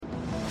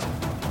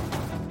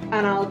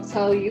And I'll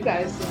tell you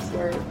guys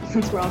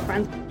since we're all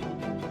friends.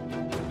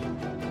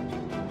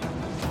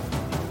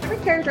 Every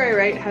character I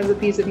write has a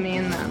piece of me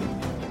in them.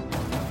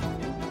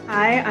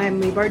 Hi, I'm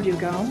Lee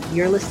Bardugo.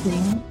 You're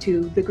listening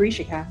to the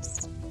Grisha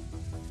Cast.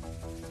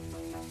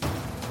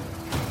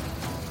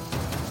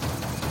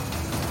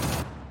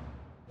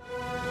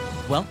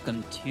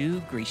 Welcome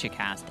to Grisha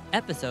Cast,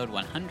 episode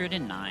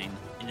 109.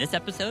 In this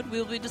episode, we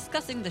will be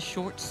discussing the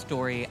short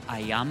story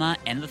Ayama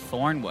and the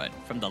Thornwood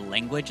from The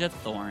Language of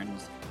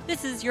Thorns.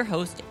 This is your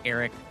host,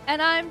 Eric.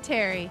 And I'm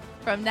Terry.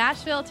 From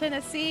Nashville,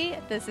 Tennessee,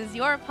 this is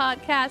your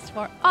podcast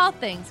for all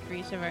things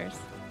Grishaverse.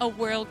 A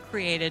world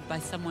created by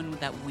someone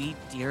that we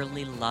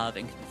dearly love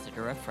and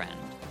consider a friend.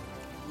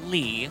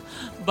 Lee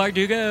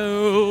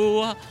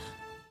Bardugo.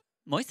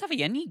 Moi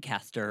savieni,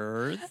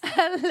 casters.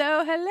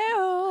 Hello,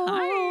 hello.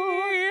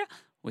 Hi.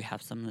 We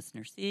have some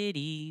listener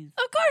cities.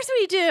 Of course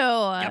we do.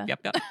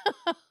 Yep.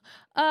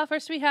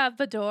 First we have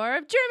Bador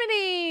of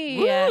Germany.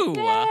 Woo!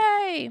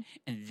 Yay.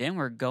 And then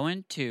we're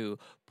going to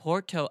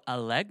Porto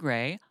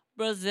Alegre,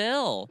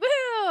 Brazil.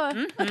 Woo.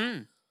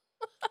 Mm-hmm.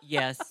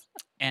 Yes,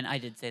 and I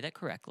did say that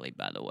correctly,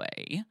 by the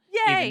way.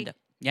 Yay.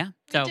 Yeah,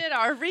 We so did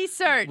our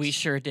research. we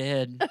sure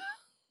did.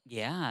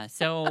 Yeah,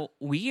 so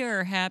we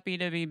are happy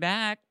to be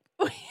back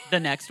the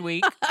next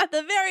week.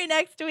 The very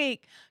next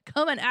week,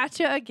 coming at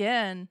you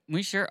again.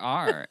 We sure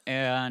are.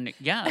 And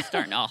yeah,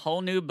 starting a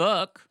whole new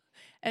book.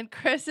 And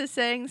Chris is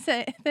saying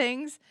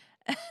things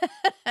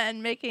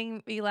and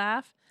making me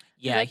laugh.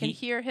 Yeah, I can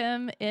hear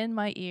him in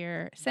my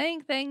ear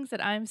saying things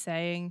that I'm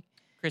saying.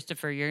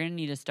 Christopher, you're going to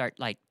need to start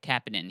like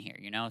tapping in here,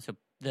 so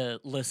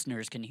the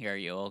listeners can hear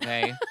you,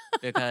 okay?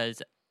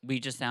 Because we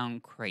just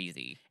sound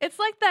crazy. It's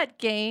like that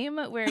game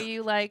where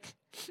you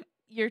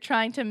you're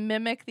trying to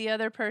mimic the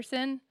other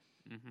person.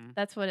 Mm-hmm.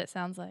 That's what it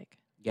sounds like.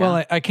 Yeah.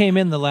 Well, I came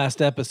in the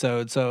last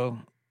episode, so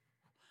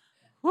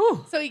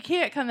Whew. So you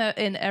can't come out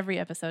in every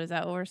episode. Is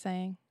that what we're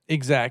saying?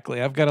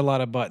 exactly. I've got a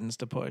lot of buttons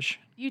to push.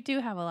 You do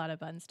have a lot of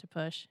buttons to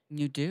push.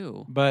 You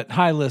do. But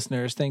hi,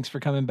 listeners. Thanks for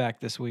coming back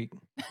this week.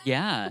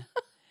 Yeah.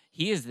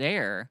 He is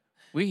there.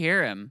 We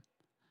hear him.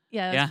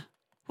 Yeah.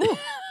 Yeah.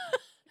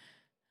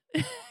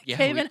 Yeah,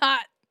 Came in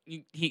hot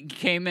he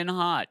came in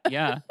hot.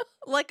 Yeah.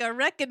 like a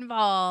wrecking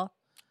ball.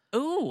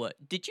 Ooh,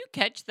 did you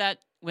catch that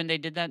when they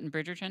did that in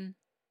Bridgerton?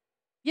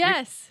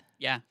 Yes.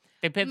 Yeah.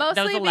 They played, that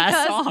was the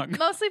last song.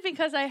 Mostly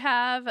because I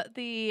have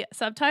the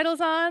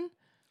subtitles on.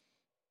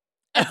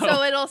 And so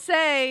Oh. it'll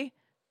say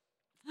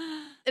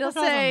That's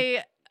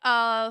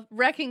awesome.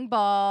 wrecking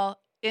ball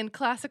in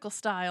classical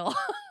style.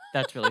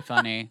 That's really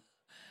funny.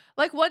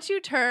 Like once you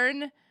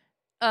turn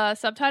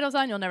subtitles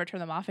on, you'll never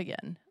turn them off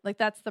again. Like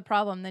that's the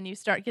problem. Then you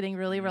start getting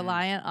really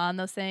reliant on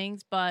those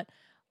things. But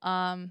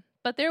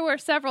there were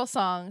several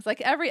songs. Like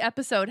every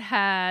episode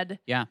had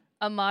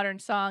a modern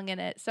song in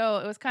it. So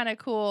it was kind of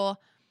cool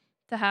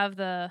to have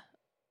the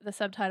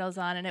subtitles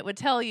on, and it would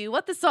tell you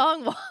what the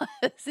song was.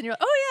 And you're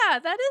like, oh yeah,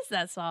 that is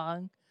that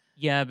song.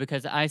 Yeah,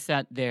 because I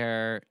sat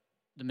there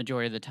the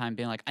majority of the time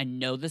being like, I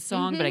know the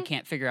song, but I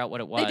can't figure out what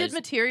it was. They did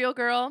Material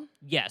Girl.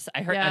 Yes,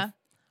 I heard Yeah.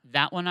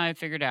 that one I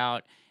figured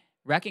out.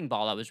 Wrecking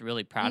Ball, I was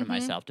really proud of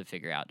myself to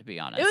figure out, to be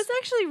honest. It was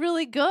actually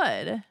really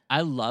good.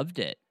 I loved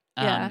it.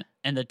 Yeah.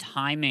 And the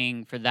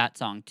timing for that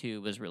song,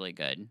 too, was really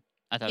good.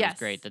 I thought it was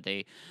great that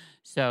they...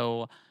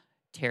 So,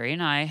 Terry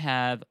and I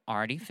have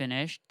already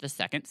finished the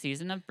second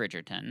season of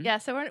Bridgerton. Yeah,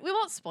 so we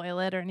won't spoil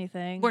it or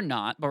anything. We're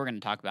not, but we're going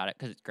to talk about it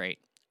because it's great.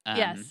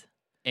 Yes.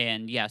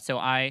 And yeah, so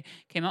I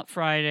came up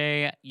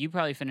Friday. You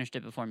probably finished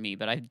it before me,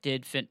 but I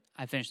did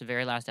I finished the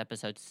very last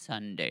episode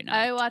Sunday night.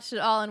 I watched it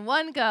all in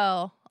one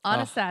go on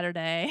a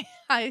Saturday.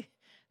 I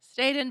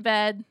stayed in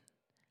bed.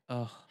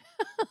 Oh,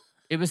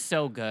 it was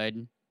so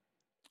good.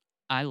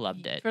 I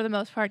loved it. For the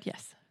most part,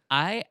 yes.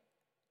 I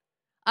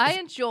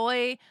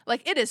enjoy,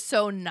 it is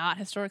so not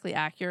historically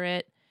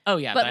accurate. Oh,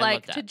 yeah, but I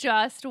love that. to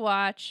just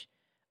watch,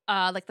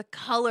 the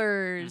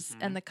colors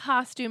and the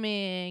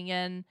costuming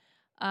and,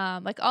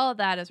 all of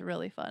that is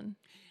really fun.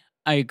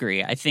 I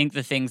agree. I think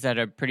the things that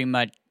are pretty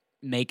much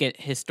make it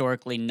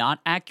historically not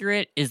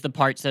accurate is the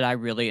parts that I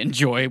really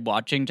enjoy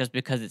watching just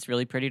because it's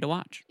really pretty to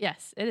watch.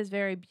 Yes, it is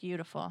very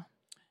beautiful.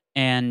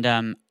 And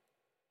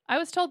I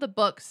was told the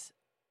books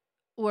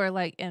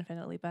were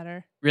infinitely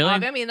better. Really?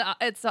 I mean,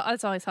 it's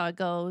always how it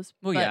goes.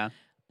 Well, but, yeah.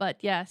 But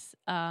yes,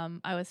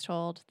 I was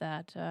told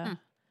that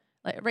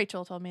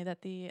Rachel told me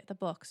that the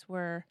books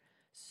were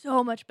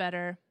so much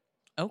better.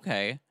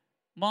 Okay.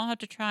 Well, I'll have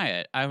to try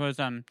it. I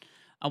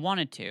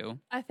wanted to.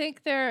 I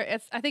think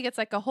it's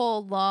like a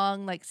whole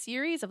long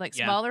series of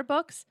smaller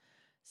books.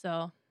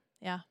 So,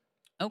 yeah.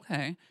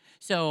 Okay.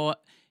 So,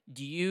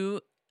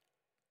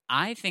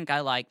 I think I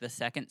like the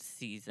second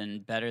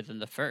season better than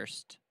the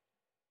first.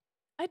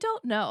 I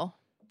don't know.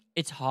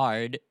 It's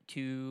hard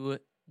to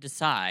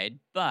decide,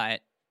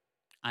 but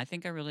I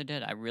think I really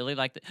did. I really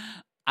liked it.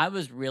 I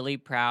was really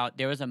proud.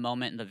 There was a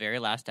moment in the very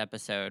last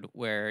episode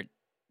where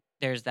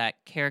there's that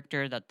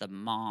character that the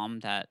mom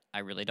that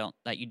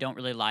you don't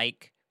really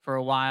like for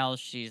a while.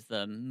 She's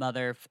the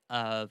mother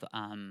of,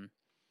 oh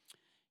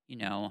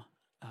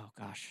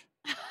gosh.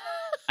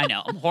 I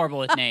know I'm horrible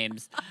with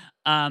names.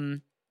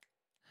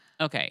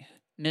 Okay,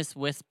 Miss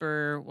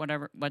Whisper,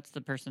 whatever. What's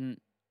the person?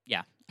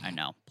 Yeah, I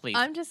know. Please,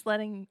 I'm just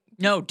letting.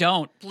 no,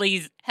 don't.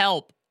 Please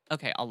help.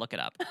 Okay, I'll look it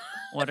up.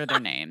 What are their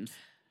names?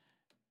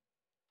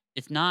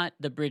 It's not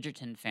the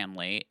Bridgerton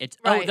family. It's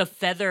Right. the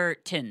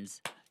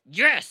Feathertons.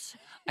 Yes,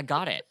 I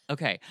got it.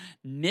 Okay,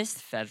 Miss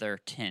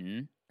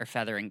Featherton or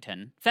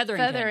Featherington.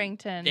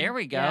 Featherington. There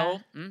we Yeah.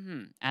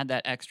 go. Add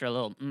that extra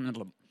little.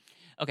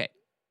 Okay,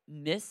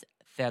 Miss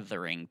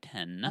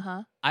Featherington.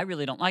 Uh-huh. I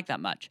really don't like that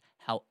much.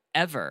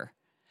 However,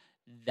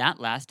 that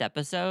last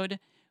episode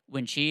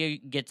when she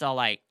gets all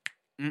like,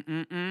 she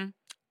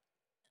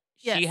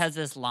Yes. has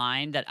this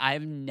line that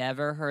I've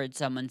never heard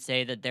someone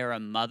say that they're a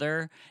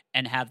mother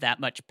and have that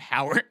much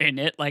power in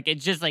it. Like,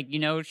 it's just like,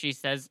 she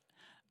says,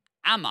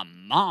 I'm a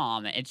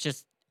mom. It's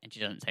just, and she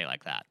doesn't say it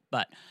like that,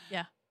 but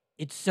Yeah.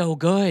 it's so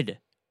good.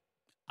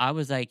 I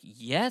was like,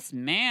 yes,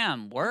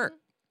 ma'am, work.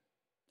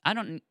 I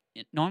don't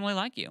normally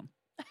like you,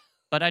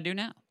 but I do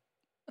now.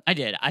 I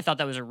did. I thought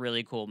that was a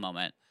really cool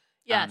moment.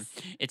 Yes.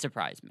 It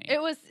surprised me.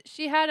 It was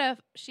she had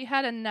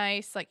a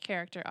nice like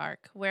character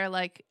arc where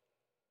like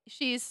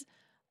she's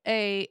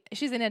an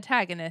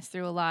antagonist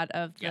through a lot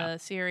of the Yeah.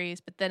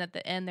 series, but then at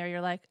the end there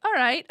you're like, all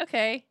right,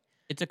 okay.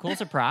 It's a cool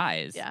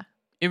surprise. Yeah.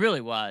 It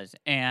really was.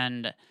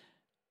 And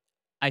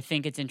I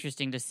think it's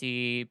interesting to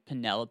see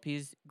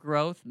Penelope's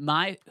growth.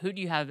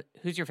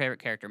 Who's your favorite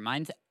character?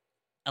 Mine's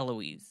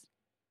Eloise.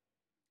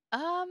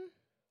 I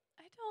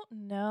don't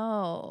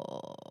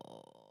know.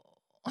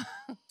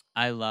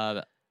 I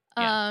love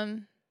Yeah.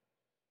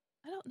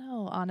 I don't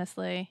know,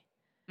 honestly.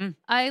 Mm,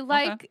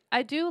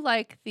 I do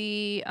like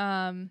the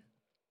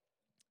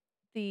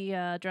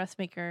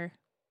dressmaker.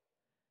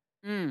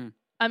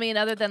 I mean,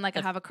 other than like I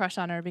That's- have a crush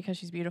on her because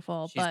she's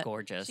beautiful, she's but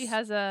gorgeous. she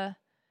has a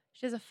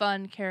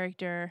fun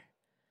character.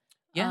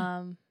 Yeah.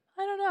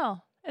 I don't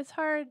know. It's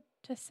hard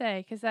to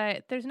say because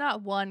there's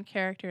not one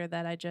character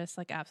that I just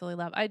like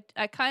absolutely love.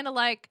 I kind of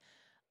like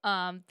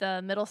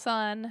the middle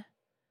son.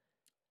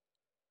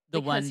 The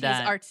because one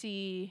that he's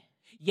artsy.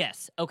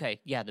 Yes. Okay.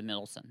 Yeah, the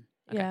middle son.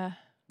 Okay. Yeah,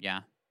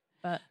 Yeah.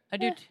 but I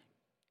do. eh.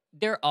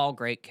 They're all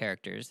great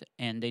characters,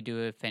 and they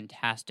do a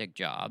fantastic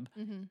job.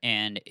 Mhm.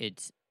 And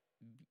it's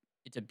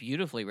a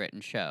beautifully written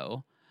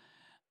show.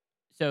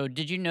 So,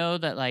 did you know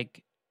that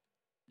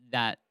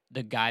that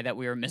the guy that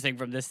we were missing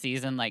from this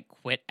season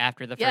quit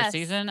after the Yes. first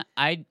season?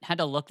 I had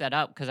to look that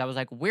up because I was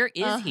like, where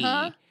is Uh-huh. he?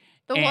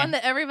 The one And-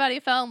 that everybody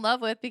fell in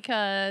love with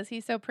because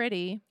he's so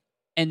pretty.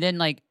 And then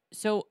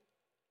so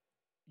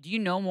do you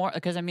know more?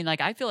 Because I mean,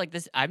 I feel like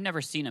this. I've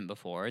never seen him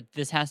before.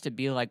 This has to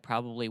be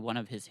probably one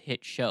of his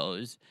hit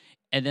shows,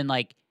 and then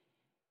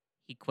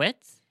he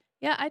quits.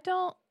 Yeah, I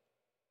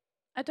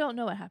don't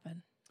know what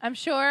happened. I'm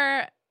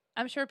sure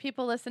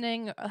people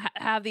listening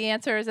have the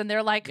answers and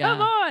they're like, "Come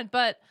Yeah. on,"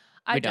 but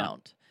I We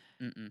don't.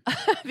 don't.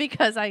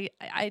 Because I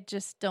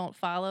just don't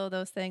follow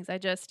those things. I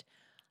just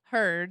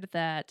heard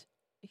that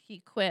he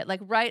quit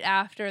right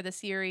after the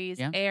series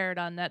Yeah. aired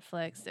on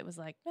Netflix. It was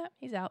like, yeah,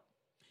 he's out.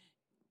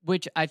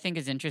 Which I think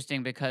is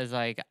interesting because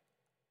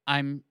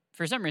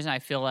for some reason I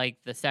feel like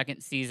the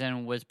second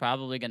season was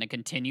probably going to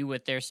continue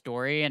with their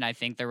story, and I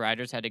think the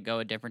writers had to go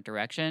a different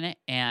direction.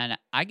 And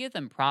I give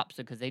them props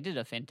because they did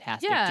a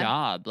fantastic Yeah.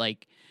 job.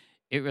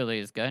 It really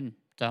is good.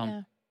 So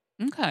Yeah.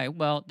 okay,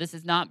 well, this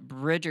is not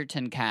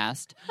Bridgerton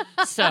cast,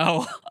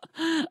 so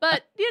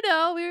But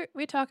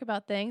we talk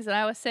about things, and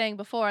I was saying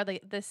before,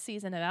 this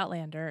season of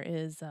Outlander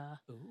is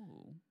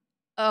Ooh.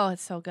 oh,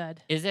 it's so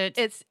good. Is it?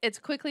 It's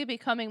quickly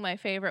becoming my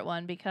favorite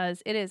one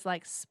because it is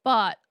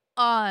spot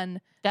on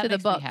that to the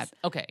makes me books. happy.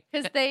 Okay,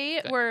 because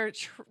good.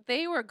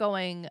 they were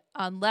going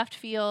on left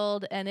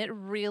field, and it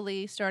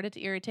really started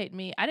to irritate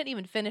me. I didn't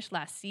even finish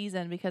last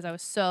season because I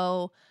was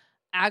so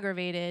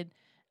aggravated.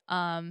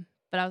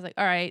 But I was like,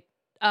 all right.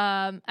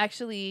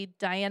 Actually,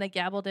 Diana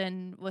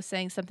Gabaldon was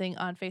saying something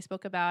on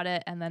Facebook about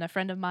it, and then a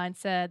friend of mine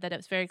said that it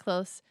was very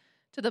close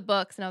to the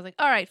books, and I was like,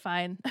 all right,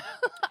 fine.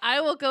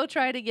 I will go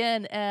try it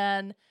again,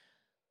 and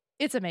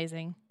it's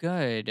amazing.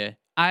 Good.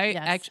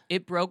 Yes.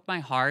 It broke my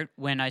heart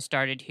when I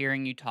started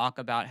hearing you talk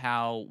about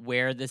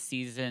where the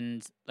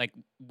seasons,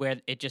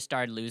 where it just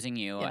started losing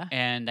you Yeah.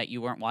 and that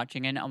you weren't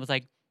watching it. I was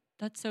like,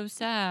 that's so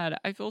sad.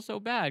 I feel so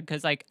bad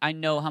because I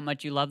know how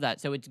much you love that.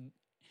 So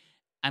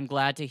I'm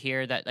glad to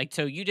hear that.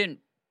 So you didn't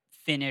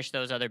finish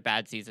those other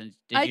bad seasons.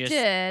 I you just,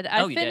 did. Oh,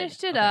 I you did.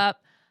 finished it Okay.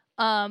 up.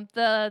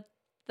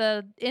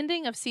 The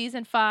ending of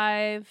season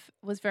 5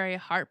 was very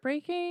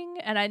heartbreaking,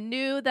 and I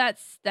knew that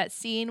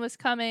scene was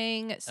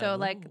coming. So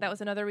that Oh.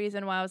 was another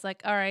reason why I was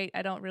like, all right,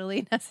 I don't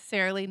really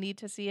necessarily need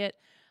to see it.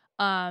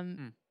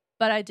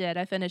 But I did.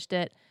 I finished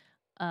it.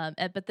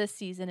 But this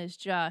season is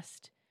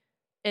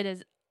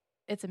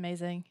it's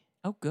amazing.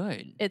 Oh,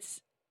 good.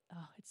 It's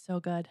so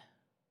good.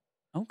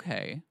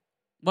 Okay.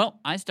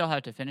 Well, I still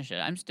have to finish it.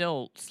 I'm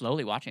still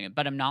slowly watching it,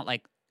 but I'm not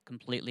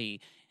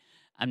completely.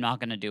 I'm not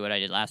going to do what I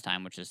did last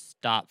time, which is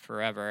stop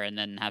forever and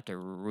then have to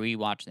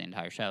rewatch the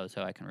entire show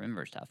so I can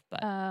remember stuff.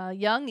 But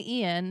Young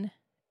Ian,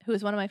 who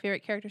is one of my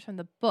favorite characters from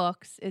the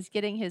books, is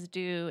getting his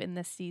due in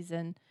this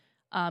season.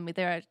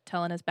 They're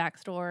telling his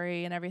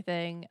backstory and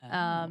everything.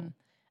 Oh.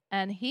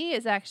 And he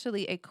is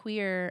actually a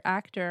queer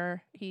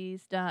actor.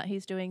 He's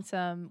doing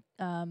some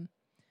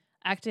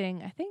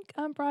acting, I think,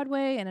 on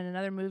Broadway and in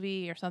another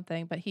movie or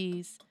something. But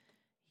he's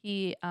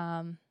a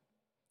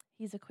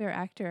queer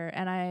actor,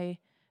 and I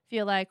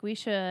feel like we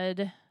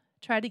should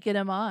try to get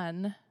him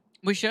on.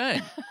 We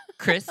should.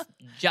 Chris,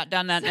 jot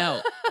down that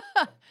note.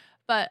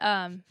 But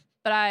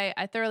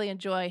I thoroughly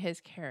enjoy his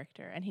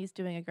character, and he's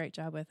doing a great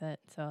job with it.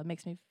 So it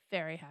makes me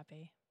very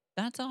happy.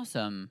 That's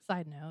awesome.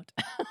 Side note.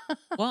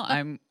 Well,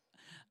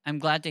 I'm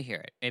glad to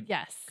hear it.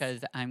 Yes. Because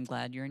I'm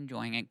glad you're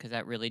enjoying it, because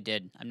that really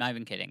did. I'm not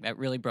even kidding. That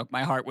really broke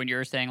my heart when you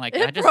were saying, like,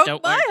 I It just broke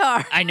don't my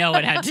heart. I know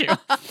it had to.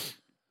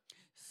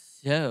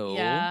 So,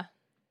 Yeah.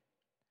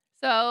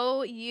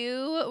 So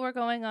you were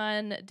going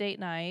on date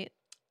night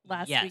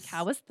last week. Yes.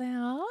 How was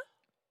that?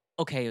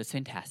 okay, it was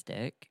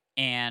fantastic.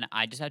 And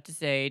I just have to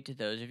say to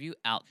those of you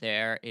out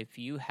there, if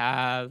you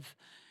have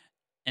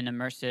an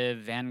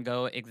immersive Van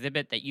Gogh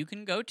exhibit that you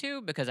can go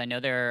to, because I know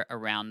they're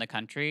around the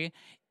country,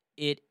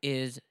 it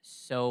is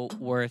so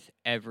worth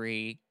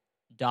every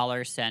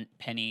dollar, cent,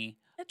 penny.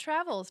 It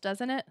travels,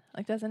 doesn't it?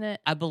 Like, doesn't it?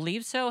 I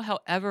believe so.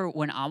 However,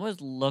 when I was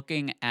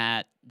looking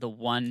at the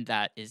one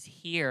that is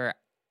here,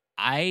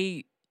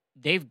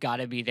 they've got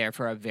to be there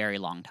for a very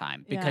long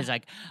time, because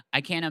like I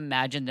can't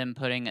imagine them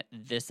putting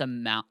this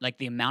amount, like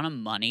the amount of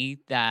money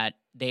that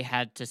they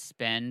had to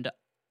spend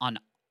on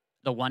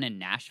the one in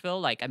Nashville.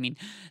 Like, I mean,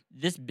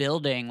 this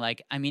building,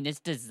 like, I mean, it's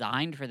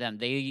designed for them.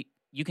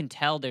 You can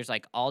tell there's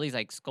like all these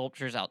like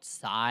sculptures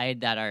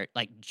outside that are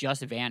like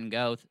just Van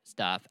Gogh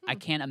stuff. I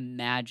can't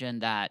imagine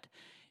that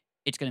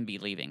it's going to be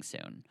leaving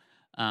soon.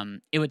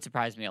 It would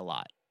surprise me a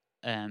lot.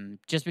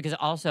 Just because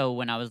also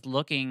when I was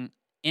looking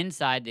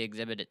inside the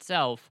exhibit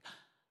itself,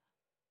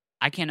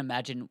 I can't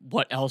imagine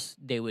what else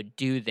they would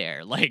do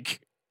there.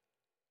 Like,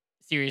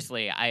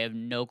 seriously, I have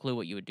no clue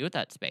what you would do with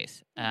that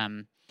space.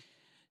 So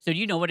do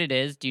you know what it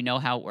is? Do you know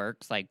how it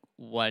works? Like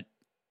what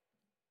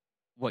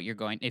you're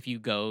going, if you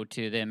go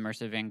to the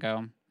immersive Van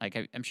Gogh? Like,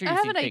 I'm sure I you've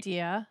have seen an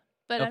idea,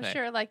 but I'm Okay.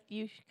 sure like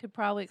you could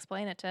probably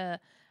explain it to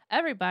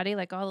everybody,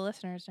 like all the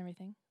listeners and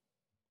everything.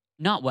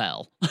 Not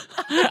well.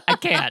 I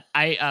can't.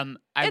 It's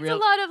a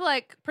lot of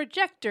like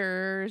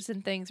projectors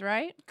and things,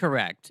 right?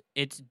 Correct.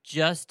 It's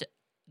just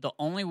the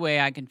only way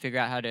I can figure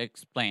out how to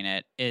explain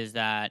it is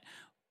that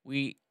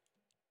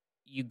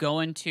you go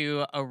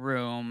into a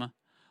room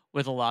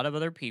with a lot of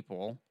other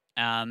people.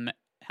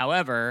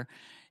 However,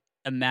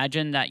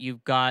 imagine that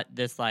you've got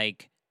this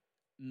like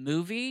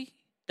movie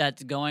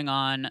that's going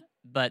on,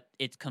 but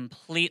it's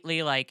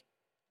completely like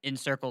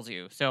encircles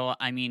you. So,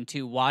 I mean,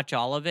 to watch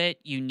all of it,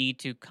 you need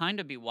to kind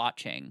of be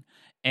watching.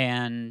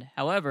 And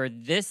however,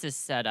 this is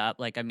set up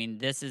like, I mean,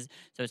 so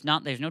it's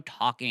not, there's no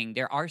talking.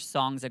 There are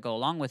songs that go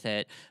along with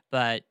it,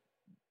 but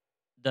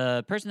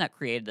the person that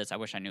created this, I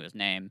wish I knew his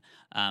name.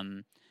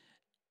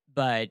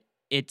 But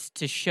it's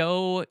to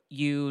show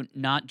you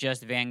not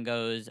just Van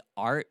Gogh's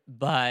art,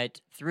 but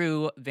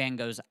through Van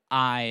Gogh's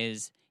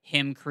eyes,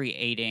 him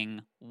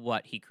creating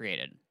what he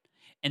created.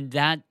 And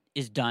that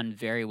is done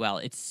very well.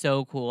 It's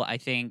so cool. I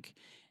think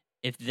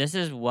if this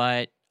is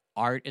what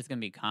art is going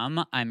to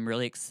become, I'm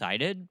really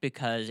excited,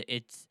 because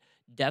it's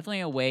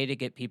definitely a way to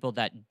get people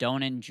that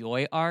don't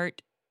enjoy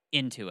art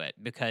into it,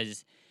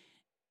 because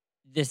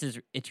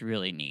it's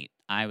really neat.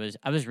 I was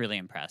really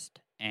impressed,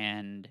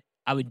 and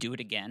I would do it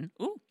again.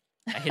 Ooh,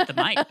 I hit the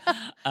mic.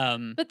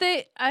 But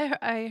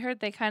I heard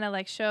they kind of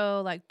like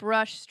show like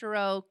brush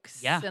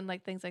strokes Yeah. and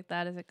like things like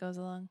that as it goes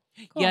along.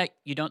 Cool. Yeah,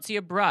 you don't see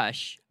a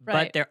brush, but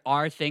Right. there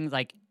are things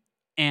like,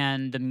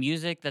 and the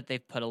music that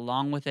they've put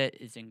along with it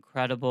is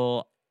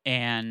incredible,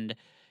 and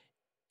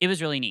it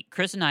was really neat.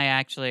 Chris and I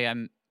actually,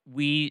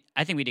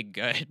 I think we did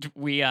good.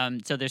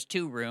 So there's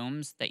 2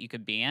 rooms that you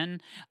could be in.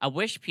 I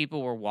wish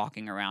people were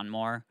walking around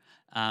more.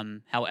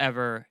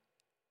 However,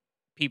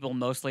 people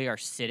mostly are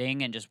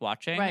sitting and just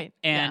watching. Right,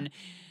 yeah. And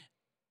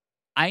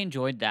I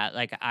enjoyed that.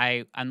 Like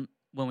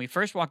when we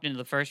first walked into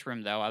the first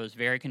room, though, I was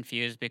very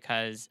confused,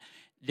 because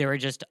there were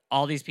just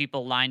all these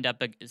people lined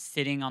up,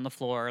 sitting on the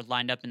floor,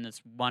 lined up in this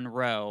one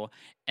row,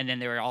 and then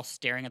they were all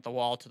staring at the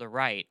wall to the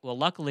right. Well,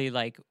 luckily,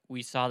 like,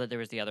 we saw that there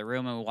was the other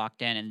room, and we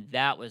walked in, and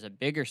that was a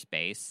bigger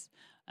space.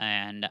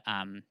 And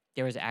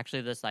there was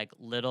actually this like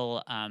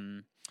little,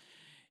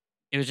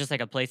 it was just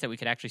like a place that we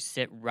could actually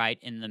sit right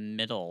in the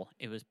middle.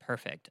 It was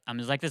perfect. It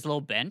was like this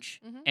little bench,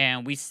 Mhm.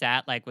 and we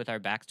sat like with our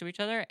backs to each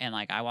other, and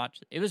like I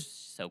watched. It was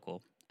so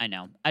cool. I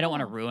know. I don't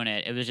want to Cool. ruin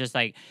it. It was just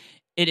like,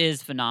 it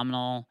is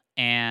phenomenal,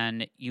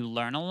 and you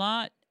learn a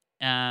lot.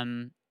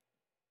 I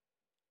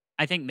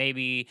think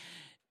maybe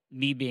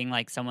me being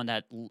like someone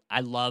that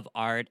I love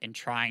art and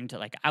trying to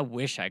like, I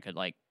wish I could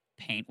like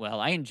paint well.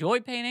 I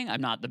enjoy painting.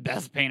 I'm not the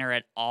best painter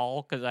at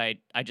all, because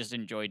I just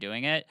enjoy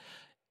doing it.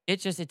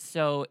 It's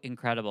so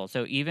incredible.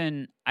 So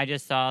even I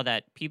just saw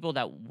that people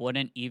that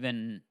wouldn't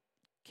even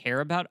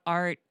care about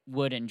art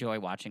would enjoy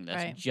watching this,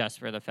 Right. just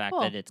for the fact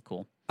Cool. that it's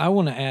cool. I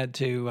want to add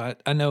to,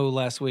 I know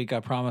last week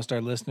I promised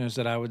our listeners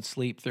that I would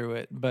sleep through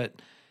it, but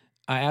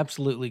I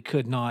absolutely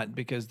could not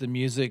because the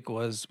music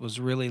was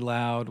really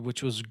loud,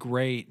 which was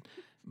great,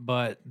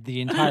 but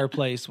the entire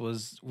place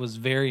was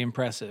very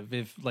impressive.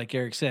 If, like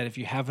Eric said, if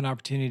you have an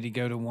opportunity to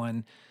go to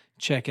one,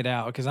 check it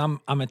out because I'm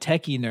a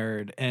techie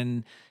nerd,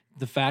 and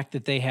the fact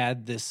that they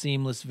had this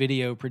seamless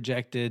video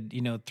projected,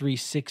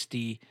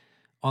 360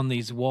 on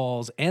these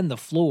walls and the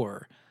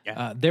floor.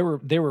 Yeah. There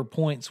were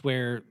points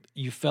where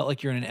you felt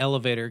like you're in an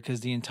elevator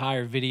because the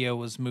entire video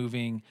was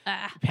moving,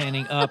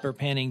 panning up or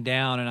panning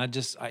down, and I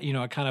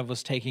kind of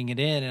was taking it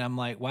in, and I'm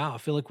like, wow, I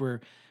feel like we're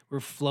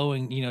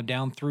flowing,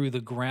 down through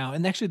the ground.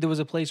 And actually, there was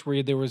a place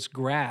where there was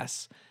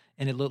grass,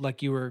 and it looked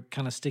like you were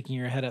kind of sticking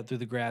your head up through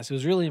the grass. It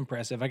was really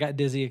impressive. I got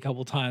dizzy a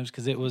couple times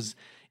because it was,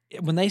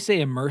 when they say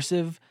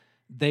immersive,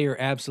 they are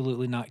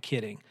absolutely not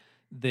kidding.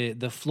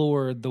 The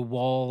floor, the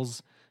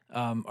walls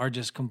are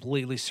just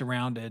completely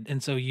surrounded,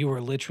 and so you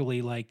were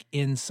literally like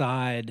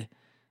inside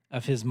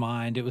of his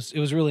mind. It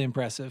was really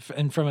impressive,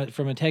 and from a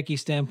techie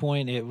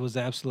standpoint, it was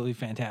absolutely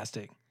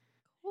fantastic.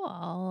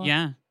 Cool.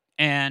 Yeah.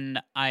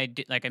 And I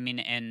did,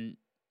 and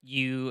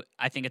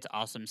I think it's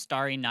awesome.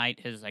 Starry Night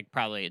is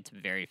probably its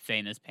very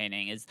famous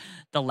painting, is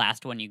the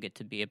last one you get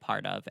to be a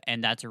part of.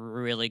 And that's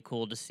really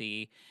cool to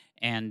see.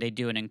 And they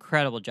do an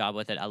incredible job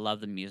with it. I love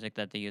the music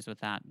that they use with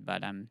that.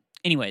 But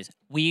anyways,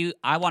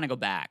 I want to go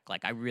back.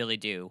 I really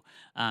do.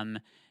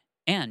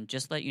 And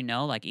just let you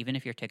know, even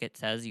if your ticket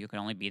says you can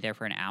only be there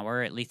for an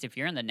hour, at least if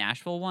you're in the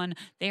Nashville one,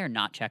 they are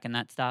not checking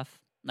that stuff.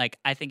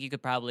 I think you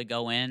could probably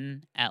go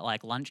in at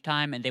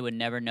lunchtime and they would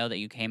never know that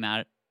you came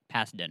out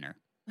past dinner.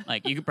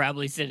 You could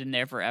probably sit in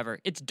there forever.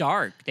 It's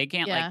dark. They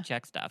can't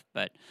check stuff,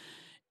 but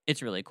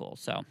it's really cool.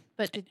 So,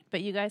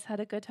 but you guys had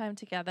a good time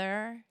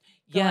together.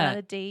 Yeah, on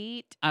a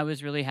date. I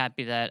was really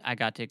happy that I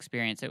got to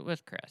experience it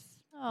with Chris.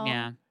 Oh,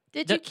 yeah.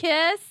 Did you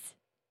kiss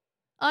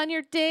on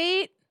your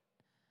date?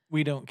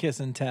 We don't kiss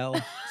and tell.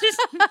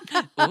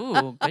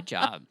 Ooh, good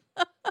job.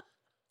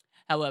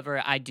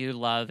 However, I do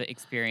love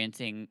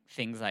experiencing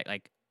things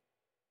like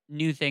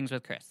new things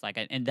with Chris.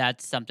 And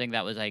that's something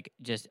that was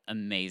just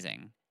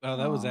amazing. Oh,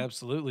 that was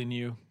absolutely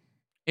new.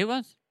 It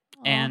was.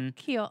 Aw, And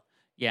cute.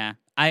 yeah,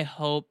 I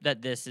hope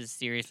that this is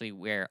seriously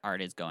where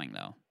art is going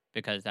though,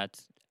 because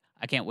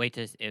I can't wait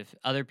to, if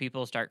other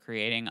people start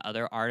creating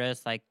other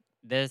artists like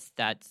this,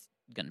 that's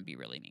going to be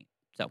really neat.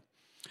 So,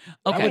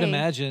 okay. I would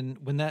imagine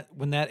when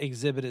that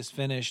exhibit is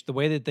finished, the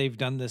way that they've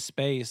done this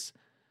space,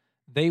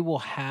 they will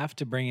have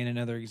to bring in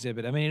another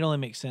exhibit. I mean, it only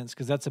makes sense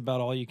because that's about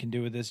all you can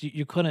do with this.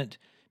 You couldn't,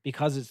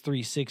 because it's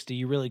 360,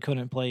 you really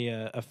couldn't play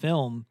a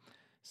film.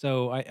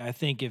 So I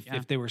think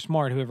if they were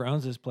smart, whoever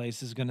owns this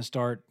place is going to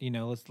start,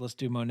 let's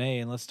do Monet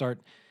and let's start,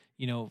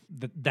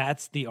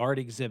 that's the art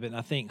exhibit. And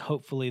I think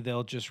hopefully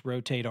they'll just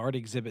rotate art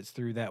exhibits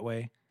through that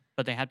way.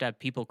 But they have to have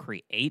people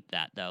create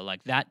that though.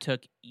 That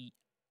took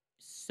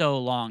so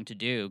long to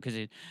do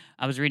because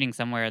I was reading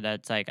somewhere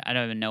that's I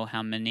don't even know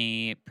how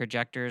many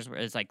projectors.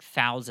 It's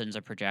thousands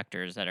of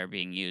projectors that are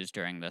being used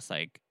during this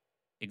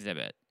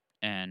exhibit.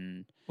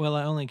 And well,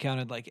 I only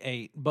counted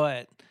 8,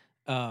 but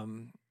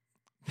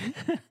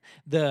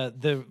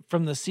the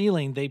from the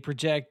ceiling they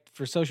project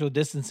for social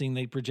distancing.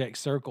 They project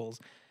circles,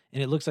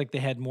 and it looks like they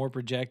had more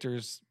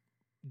projectors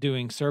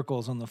doing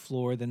circles on the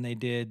floor than they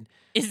did.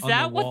 Is on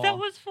that the what wall. that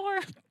was for?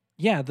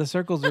 Yeah, the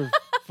circles are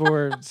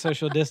for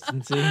social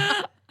distancing.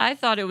 I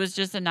thought it was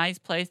just a nice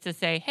place to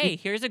say, "Hey,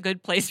 here's a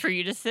good place for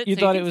you to sit." You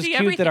so thought you it can was see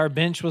cute everything. that our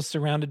bench was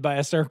surrounded by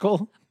a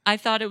circle? I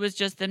thought it was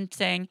just them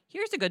saying,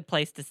 "Here's a good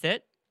place to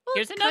sit." Well,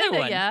 Here's another kinda,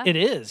 one. Yeah. It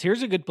is.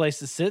 Here's a good place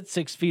to sit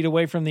 6 feet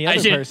away from the I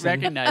other didn't person.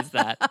 recognize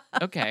that.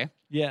 Okay.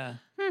 Yeah.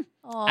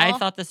 I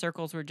thought the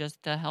circles were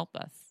just to help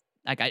us.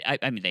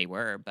 I mean, they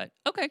were, but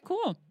okay,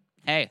 cool.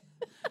 Hey,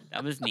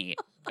 that was neat.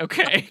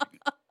 Okay.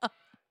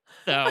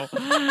 So,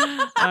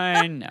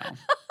 I know.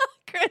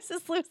 Chris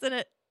is losing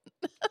it.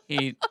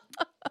 He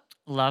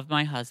loved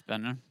my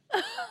husband.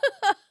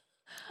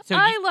 So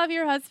I love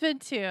your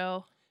husband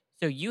too.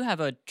 So you have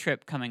a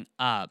trip coming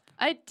up.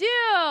 I do.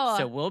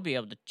 So we'll be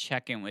able to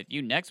check in with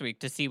you next week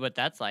to see what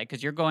that's like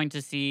because you're going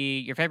to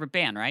see your favorite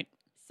band, right?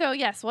 So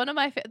yes, one of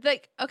my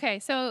okay.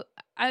 So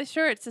I'm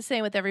sure it's the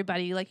same with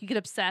everybody. You get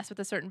obsessed with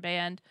a certain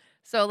band.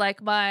 So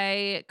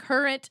my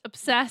current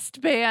obsessed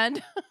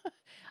band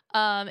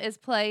is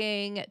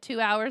playing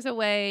 2 hours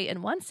away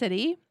in one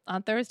city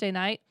on Thursday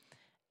night,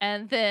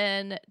 and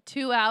then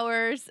 2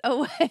 hours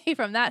away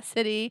from that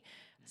city.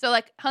 So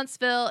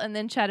Huntsville and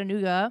then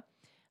Chattanooga.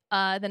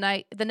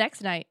 The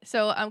next night.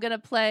 So I'm gonna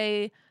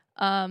play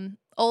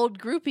Old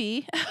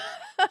Groupie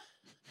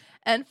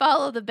and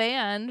follow the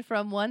band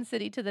from one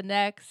city to the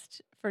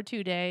next for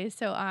 2 days.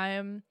 So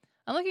I'm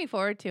looking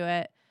forward to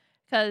it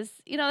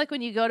because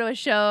when you go to a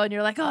show and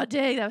you're like, oh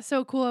dang, that was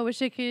so cool. I wish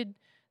that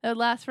would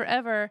last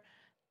forever.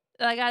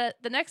 I got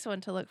the next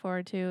one to look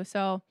forward to.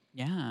 So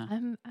Yeah.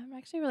 I'm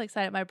actually really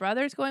excited. My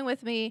brother's going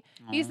with me.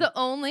 Aw. He's the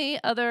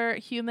only other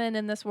human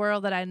in this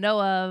world that I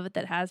know of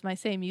that has my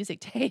same music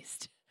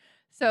taste.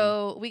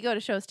 So we go to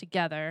shows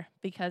together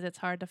because it's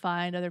hard to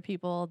find other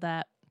people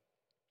that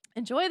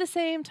enjoy the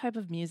same type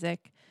of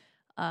music.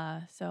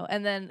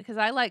 And then because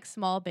I like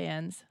small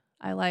bands,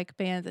 I like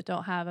bands that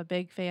don't have a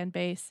big fan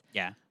base.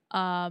 Yeah.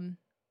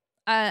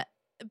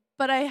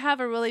 But I have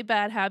a really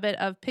bad habit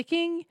of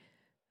picking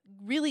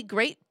really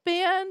great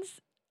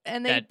bands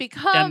and they That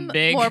become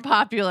big. more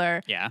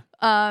popular. Yeah.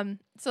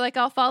 So like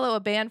I'll follow a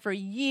band for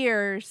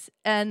years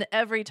and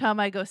every time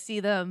I go see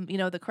them,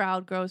 the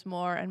crowd grows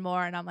more and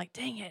more and I'm like,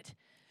 dang it.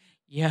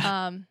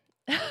 Yeah.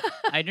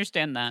 I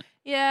understand that.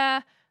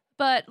 Yeah.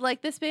 But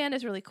like this band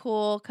is really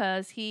cool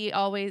because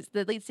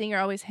the lead singer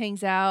always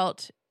hangs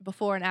out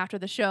before and after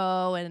the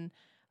show. And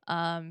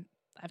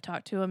I've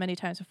talked to him many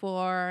times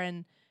before.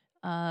 And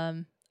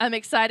I'm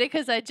excited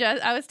because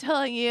I was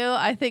telling you,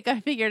 I think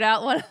I figured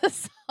out one of the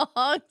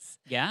songs.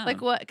 Yeah.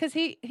 Like what? Because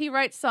he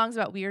writes songs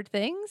about weird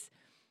things.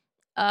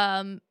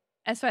 And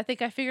so I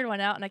think I figured one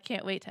out and I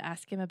can't wait to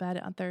ask him about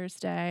it on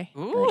Thursday.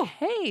 Ooh. Like,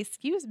 hey,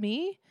 excuse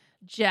me,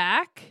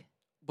 Jack.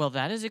 Well,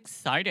 that is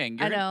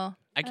exciting. I know.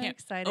 I I'm can't.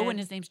 excited. Oh, and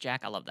his name's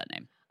Jack. I love that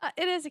name.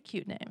 It is a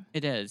cute name.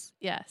 It is.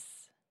 Yes.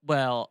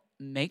 Well,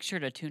 make sure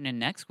to tune in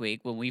next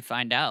week when we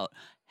find out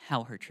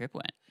how her trip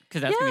went,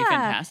 because that's gonna be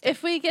fantastic.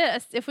 If we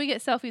get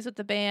selfies with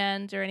the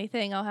band or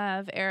anything, I'll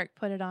have Eric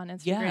put it on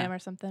Instagram Yeah. or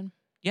something.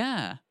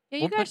 Yeah. Yeah,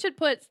 you We'll guys should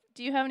put.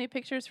 Do you have any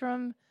pictures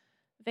from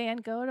Van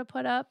Gogh to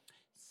put up?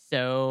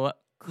 So,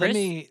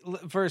 Chris.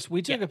 First,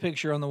 we took Yeah. a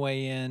picture on the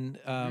way in.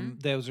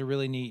 That was a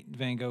really neat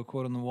Van Gogh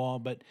quote on the wall.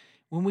 But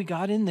when we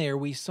got in there,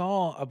 we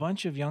saw a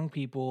bunch of young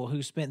people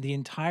who spent the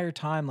entire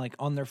time like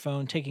on their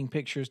phone taking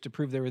pictures to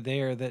prove they were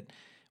there, that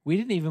we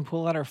didn't even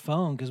pull out our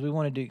phone because we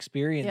wanted to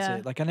experience Yeah.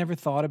 it. Like I never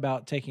thought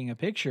about taking a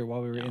picture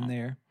while we were in No.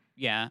 there.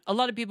 Yeah, a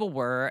lot of people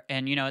were,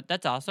 and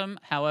that's awesome.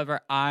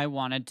 However, I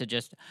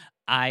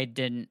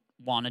didn't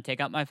want to take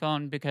out my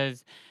phone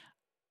because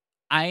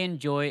I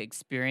enjoy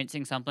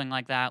experiencing something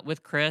like that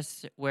with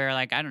Chris, where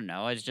like I don't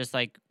know, it's just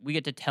like we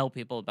get to tell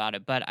people about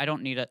it, but I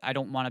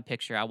don't want a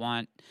picture. I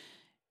want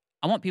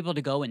people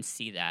to go and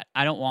see that.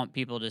 I don't want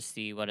people to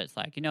see what it's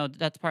like.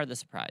 That's part of the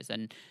surprise.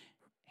 And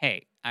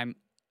hey, I'm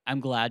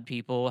glad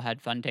people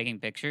had fun taking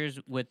pictures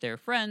with their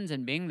friends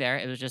and being there.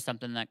 It was just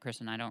something that Chris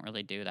and I don't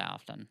really do that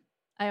often.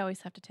 I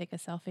always have to take a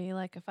selfie,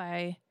 like if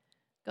I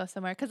go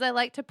somewhere, because I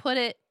like to put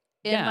it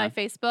in Yeah. my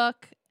Facebook,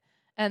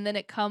 and then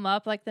it come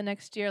up like the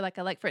next year. Like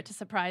I like for it to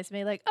surprise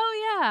me, like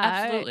oh yeah,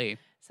 Absolutely.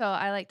 So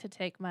I like to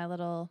take my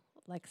little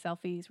like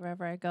selfies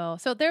wherever I go.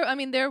 So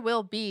there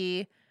will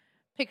be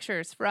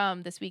pictures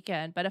from this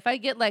weekend, but if I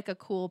get like a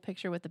cool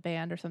picture with the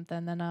band or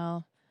something, then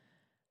I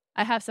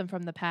have some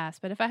from the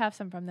past, but if I have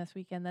some from this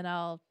weekend, then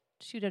I'll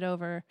shoot it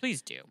over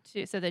Please do.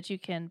 so that you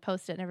can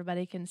post it and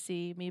everybody can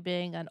see me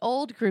being an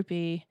old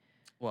groupie.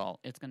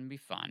 Well, it's going to be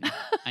fun.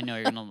 I know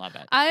you're going to love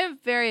it. I am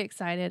very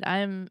excited.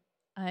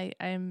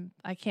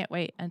 I can't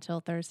wait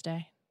until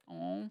Thursday.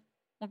 Oh,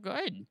 well,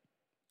 good.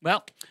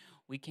 Well,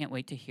 we can't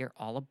wait to hear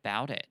all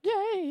about it.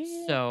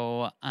 Yay!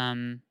 So,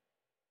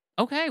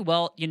 okay.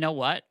 Well, you know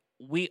what?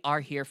 We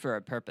are here for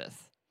a purpose.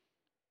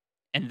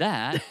 And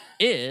that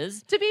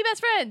is to be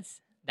best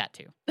friends. that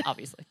too,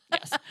 obviously.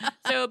 Yes.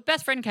 So,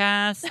 best friend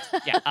cast.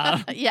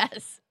 Yeah.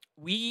 Yes.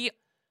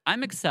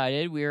 I'm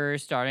excited. We're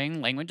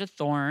starting Language of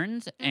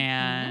Thorns,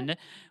 and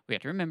we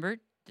have to remember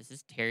this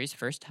is Terry's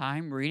first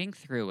time reading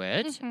through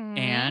it. Mhm.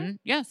 And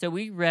yeah, so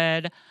we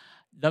read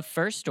the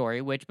first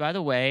story, which, by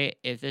the way,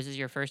 if this is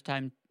your first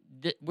time,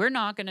 we're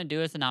not going to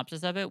do a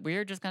synopsis of it.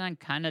 We're just going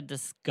to kind of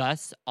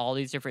discuss all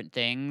these different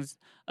things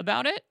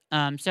about it.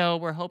 So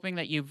we're hoping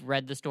that you've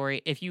read the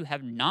story. If you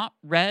have not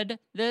read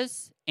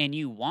this and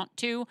you want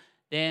to,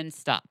 then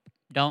stop.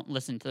 Don't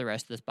listen to the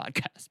rest of this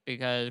podcast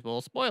because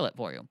we'll spoil it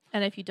for you.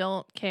 And if you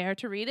don't care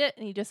to read it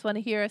and you just want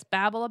to hear us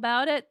babble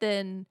about it,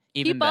 then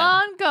Even keep better.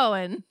 on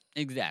going.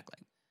 Exactly.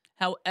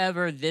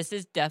 However, this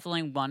is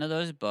definitely one of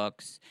those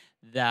books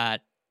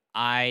that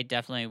I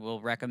definitely will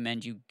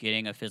recommend you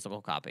getting a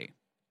physical copy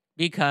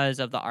because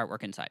of the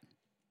artwork inside,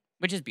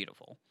 which is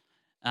beautiful.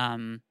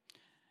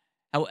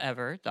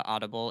 However, the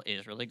Audible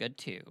is really good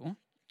too.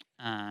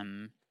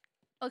 Well,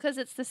 because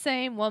it's the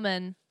same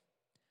woman.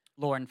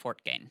 Lauren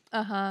Fortgain.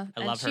 I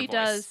I love her she voice.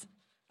 does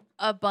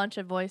a bunch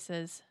of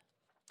voices.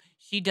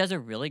 She does a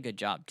really good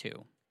job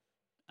too.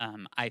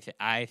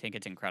 I think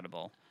it's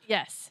incredible.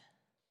 Yes.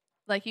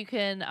 Like you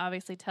can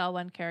obviously tell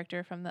one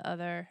character from the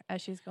other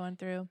as she's going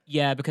through.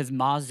 Yeah, because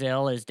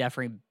Mazil is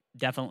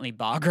definitely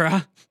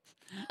Bagra.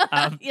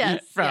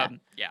 Yes.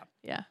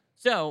 Yeah.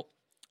 So,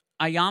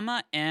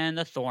 Ayama and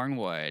the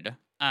Thornwood.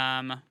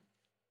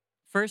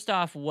 First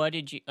off, what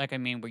did you like? I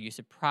mean, were you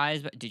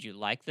surprised? Did you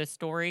like this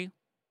story?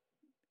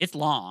 It's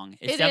long.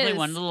 It's It definitely is.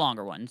 one of the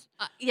longer ones.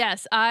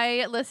 Yes,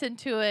 I listened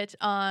to it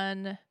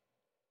on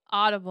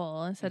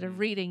Audible instead Mhm. of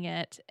reading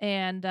it.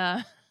 And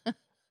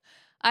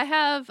I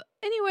have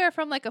anywhere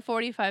from like a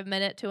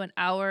 45-minute to an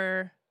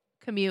hour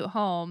commute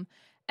home.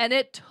 And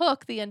it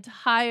took the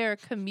entire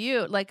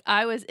commute. Like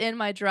I was in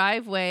my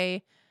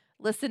driveway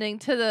listening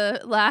to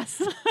the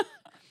last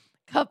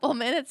couple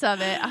minutes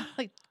of it. I was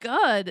like,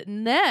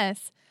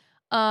 goodness.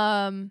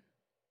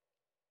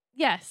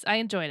 Yes, I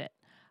enjoyed it.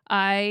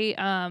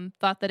 I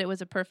thought that it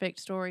was a perfect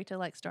story to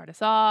like start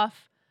us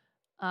off.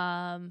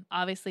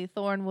 Obviously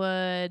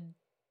Thornwood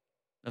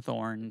The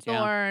thorns, yeah.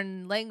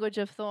 Thorn, language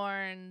of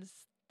thorns.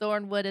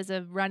 Thornwood is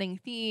a running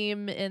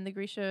theme in the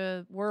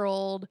Grisha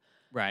world.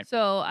 Right.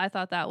 So I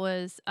thought that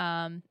was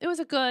it was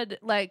a good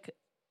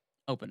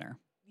Opener.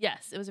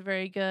 yes, it was a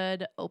very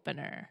good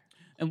opener.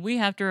 And we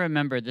have to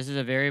remember, this is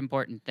a very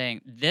important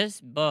thing.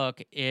 This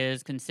book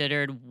is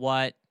considered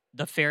what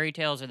the fairy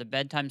tales or the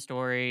bedtime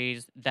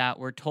stories that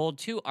were told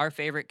to our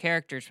favorite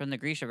characters from the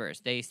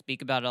Grishaverse. They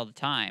speak about it all the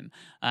time.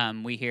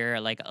 We hear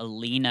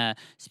Alina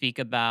speak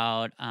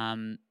about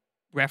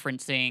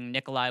referencing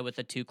Nikolai with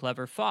a too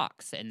clever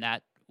fox, and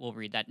that we'll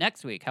read that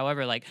next week.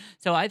 However,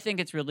 so I think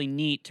it's really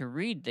neat to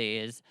read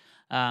these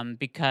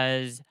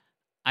because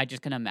I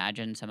just can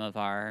imagine some of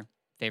our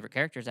favorite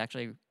characters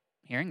actually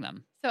hearing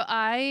them. So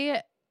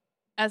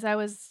as I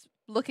was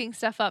looking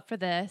stuff up for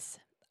this,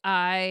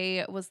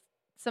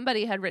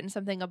 somebody had written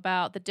something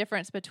about the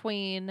difference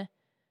between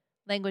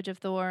Language of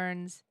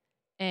Thorns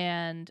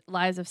and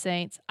Lives of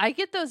Saints. I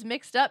get those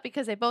mixed up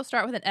because they both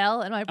start with an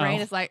L, and my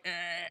brain is like,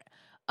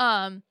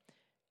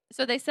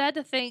 so they said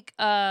to think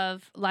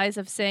of Lives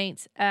of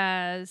Saints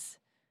as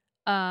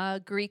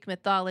Greek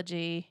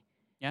mythology,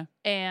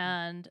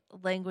 and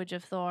Language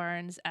of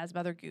Thorns as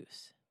Mother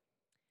Goose.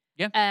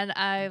 Yeah. And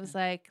I was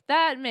like,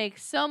 that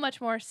makes so much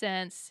more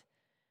sense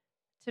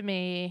to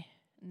me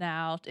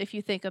now if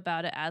you think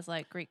about it as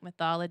Greek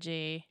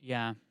mythology.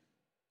 Yeah.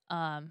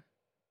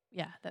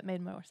 That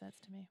made more sense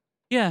to me.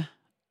 Yeah,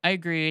 I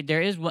agree.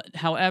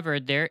 However,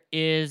 there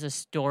is a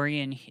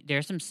story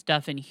there's some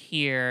stuff in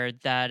here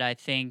that I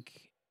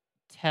think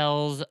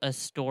tells a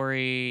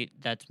story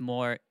that's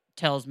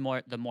tells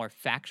the more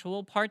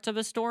factual parts of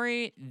a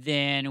story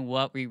than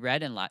what we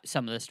read in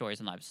some of the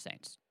stories in Lives of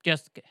Saints.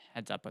 Just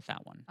heads up with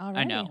that one. Alrighty.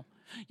 I know.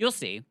 You'll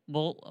see.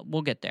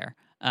 We'll get there.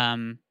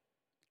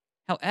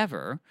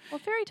 However,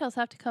 fairy tales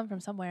have to come from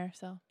somewhere,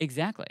 so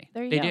exactly.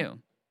 There you they go.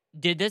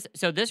 do.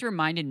 This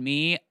reminded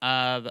me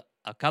of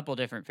a couple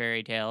different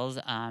fairy tales.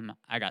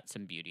 I got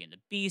some Beauty and the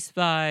Beast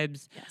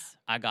vibes. Yes.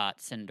 I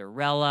got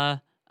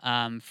Cinderella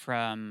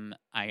from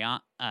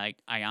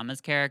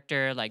Ayama's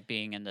character,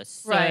 being in the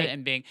soot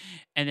and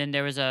then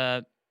there was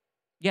they're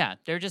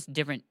just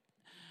different.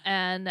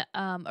 And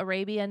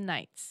Arabian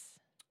Nights.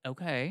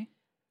 Okay.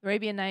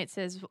 Arabian Nights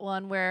is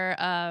one where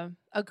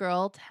a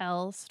girl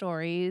tells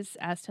stories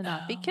as to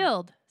not be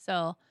killed.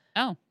 So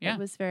it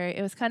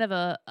was kind of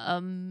a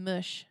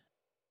mush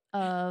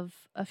of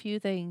a few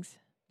things.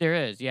 There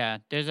is, yeah.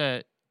 There's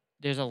a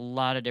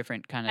lot of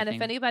different kind of things.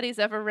 And if anybody's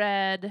ever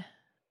read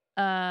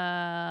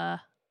the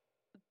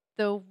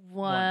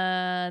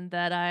one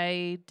that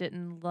I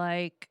didn't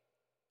like,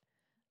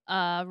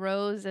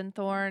 Rose and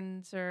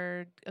Thorns,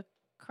 or A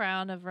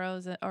Crown of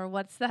Rose, or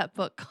what's that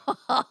book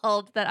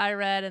called that I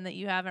read and that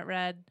you haven't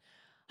read?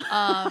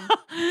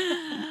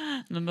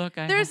 The book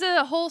there's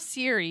a whole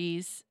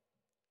series.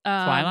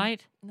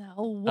 Twilight? No.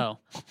 Oh.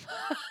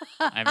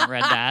 I haven't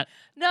read that.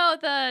 No,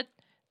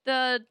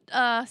 the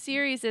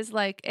series is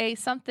a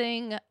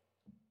something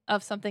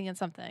of something and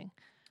something.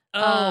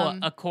 Oh,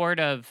 a chord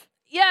of...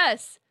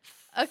 Yes.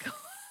 A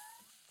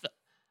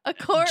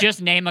chord.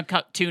 Just name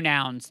two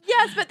nouns.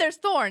 Yes, but there's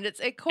thorn. It's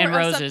a chord and of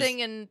roses.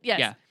 something, and yes.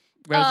 Yeah.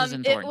 Roses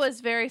and thorns. It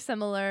was very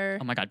similar.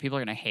 Oh my God, people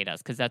are going to hate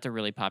us because that's a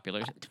really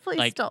popular...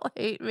 Please don't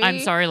hate me. I'm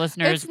sorry,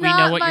 listeners. It's we not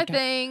know what my you're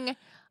thing.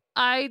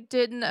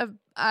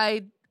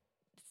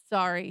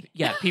 Sorry.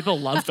 Yeah, people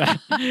love that.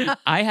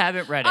 I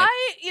haven't read it.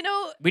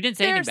 We didn't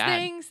say anything there's bad.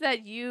 things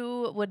that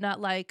you would not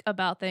like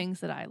about things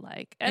that I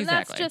like. And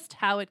Exactly. that's just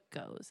how it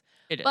goes.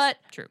 It is. But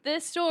true.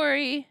 this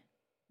story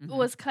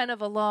was kind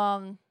of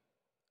along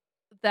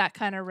that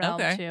kind of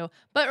realm too.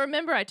 But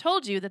remember, I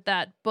told you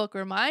that book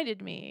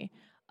reminded me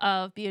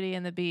of Beauty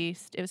and the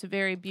Beast. It was a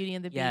very Beauty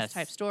and the Beast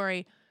type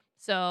story.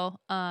 So,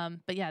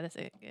 but yeah, this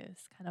is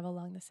kind of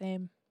along the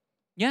same.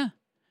 Yeah.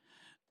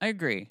 I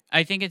agree.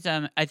 I think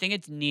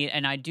it's neat,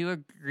 and I do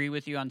agree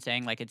with you on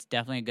saying it's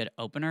definitely a good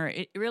opener.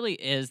 It really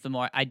is.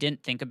 I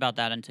didn't think about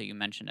that until you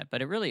mentioned it,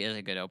 but it really is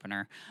a good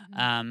opener.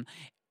 Mm-hmm.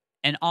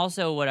 And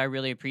also, what I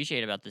really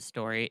appreciate about this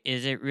story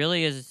is it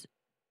really is.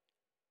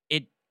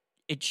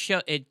 It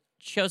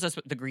shows us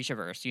the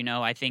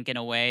Grishaverse. I think in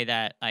a way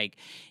that it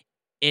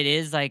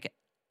is a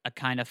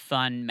kind of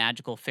fun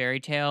magical fairy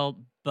tale,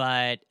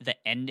 but the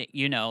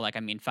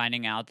ending,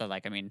 finding out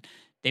that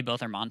they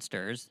both are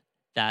monsters.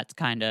 That's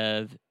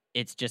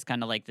it's just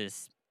kind of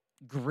this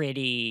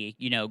gritty,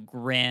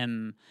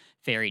 grim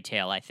fairy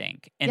tale, I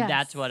think. And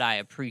that's what I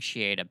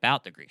appreciate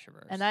about the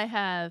Grishaverse. And I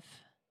have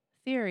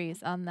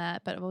theories on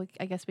that, but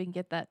I guess we can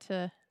get that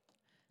to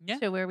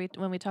where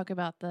when we talk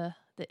about the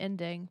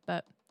ending.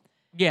 But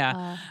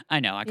I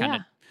know. I kind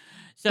of.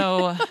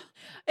 So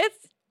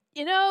it's,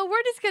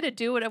 we're just going to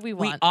do whatever we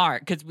want. We are,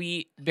 because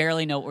we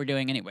barely know what we're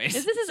doing anyways.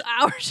 This is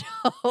our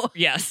show.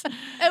 Yes.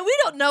 And we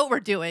don't know what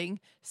we're doing.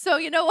 So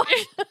you know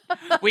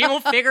what? We will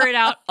figure it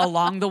out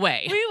along the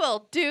way. We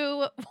will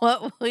do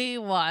what we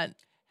want.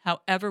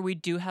 However, we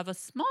do have a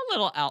small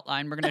little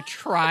outline. We're going to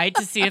try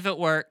to see if it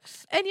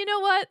works. And you know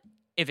what?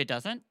 If it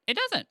doesn't, it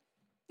doesn't.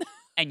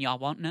 And y'all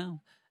won't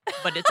know.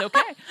 But it's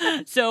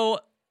okay. So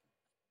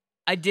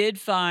I did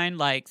find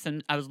like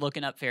I was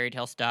looking up fairy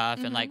tale stuff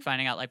and like Mhm.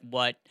 finding out like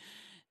what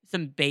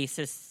some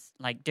basis,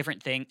 like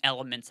different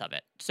elements of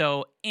it.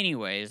 So,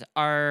 anyways,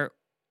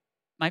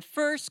 my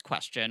first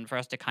question for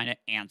us to kind of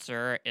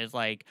answer is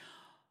like,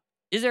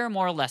 is there a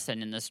moral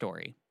lesson in the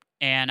story?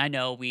 And I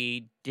know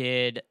we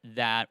did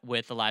that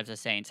with the Lives of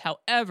Saints.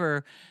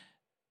 However,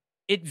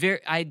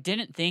 I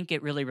didn't think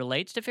it really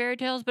relates to fairy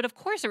tales, but of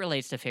course it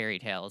relates to fairy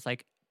tales.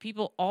 Like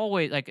people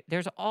always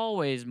there's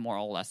always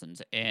moral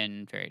lessons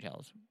in fairy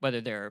tales,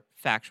 whether they're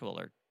factual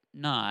or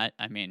not.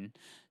 I mean,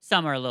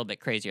 some are a little bit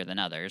crazier than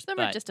others. Some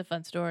but are just a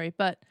fun story,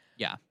 but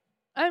yeah.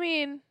 I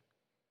mean,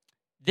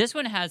 This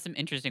one has some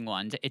interesting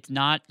ones. It's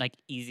not like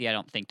easy, I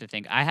don't think, to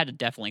think. I had to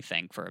definitely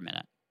think for a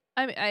minute.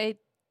 I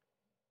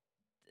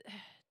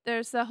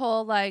there's the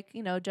whole like,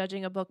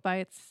 judging a book by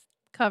its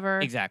cover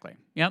Exactly.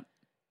 Yep.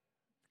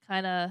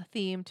 kind of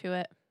theme to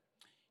it.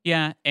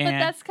 Yeah. But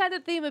And that's kind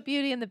of the theme of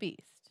Beauty and the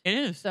Beast. it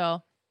is.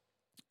 So,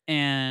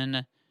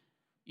 And,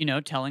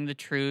 telling the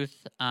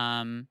truth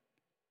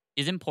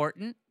is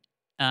important.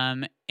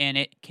 And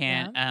it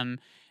can,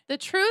 the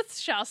truth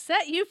shall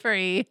set you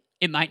free.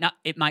 it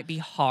might be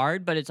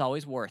hard, but it's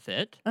always worth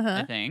it, I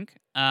Uh-huh. think.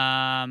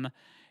 And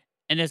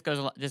this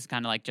is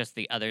kind of like just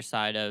the other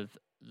side of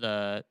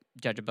the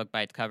judge a book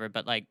by its cover,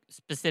 but like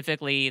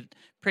specifically,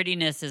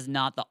 prettiness is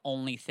not the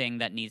only thing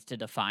that needs to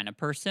define a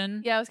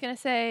person. Yeah, I was going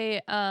to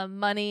say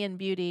money and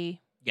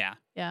beauty. Yeah.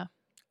 Yeah.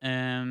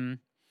 And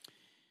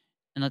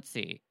let's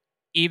see.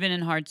 Even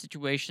in hard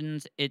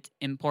situations, it's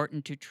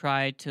important to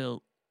try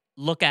to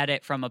look at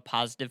it from a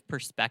positive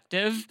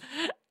perspective.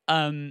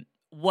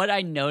 What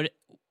I noted,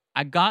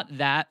 I got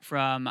that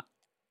from.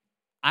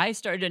 I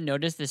started to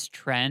notice this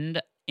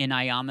trend in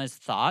Ayama's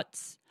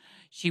thoughts.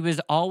 She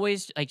was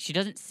always like, she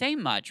doesn't say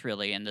much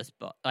really in this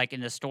book, like in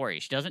the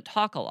story. She doesn't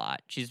talk a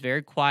lot. She's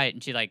very quiet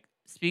and she like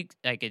speaks,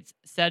 like it's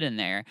said in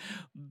there.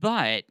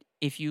 But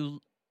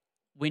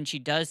when she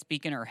does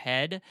speak in her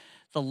head,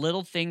 the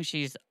little things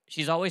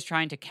she's always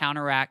trying to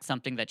counteract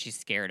something that she's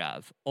scared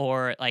of,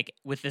 or like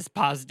with this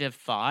positive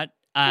thought.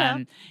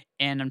 Yeah.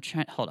 And I'm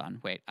trying, hold on,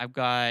 wait, I've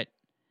got.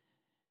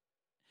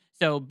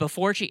 So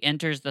before she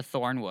enters the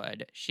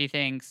Thornwood, she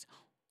thinks,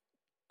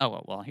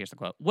 oh, well, here's the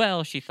quote.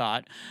 Well, she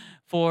thought,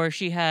 for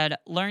she had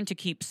learned to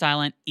keep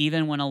silent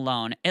even when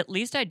alone. At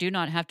least I do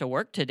not have to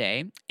work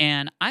today,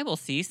 and I will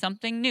see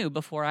something new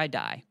before I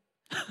die.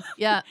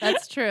 Yeah,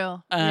 that's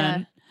true.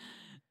 Yeah.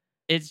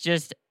 It's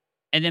just,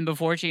 and then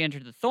before she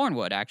entered the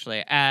Thornwood, actually,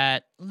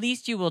 at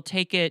least you will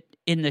take it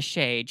in the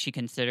shade, she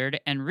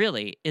considered, and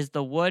really, is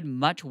the wood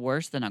much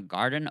worse than a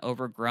garden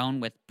overgrown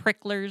with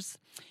pricklers?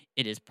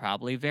 It is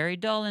probably very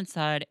dull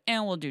inside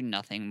and will do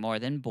nothing more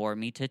than bore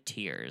me to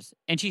tears.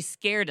 And she's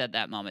scared at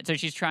that moment. So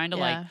she's trying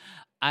to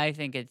I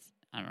think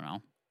I don't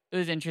know. It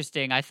was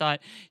interesting. I thought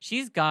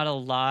she's got a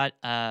lot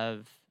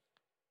of,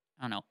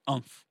 I don't know,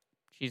 oomph.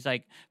 She's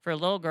like, for a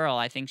little girl,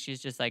 I think she's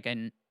just like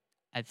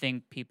I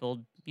think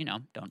people,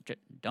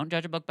 don't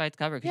judge a book by its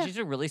cover because she's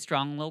a really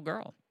strong little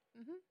girl.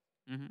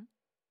 Mm-hmm.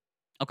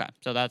 Okay.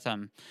 So that's,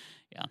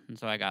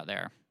 that's what I got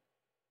there.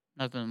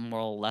 That's the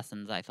moral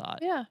lessons I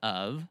thought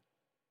of.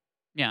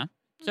 Yeah.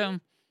 So,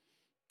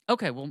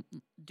 okay. Well,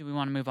 do we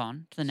want to move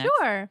on to the next?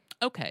 Sure.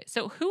 Okay.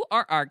 So, who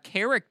are our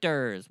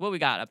characters? What we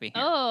got up in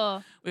here?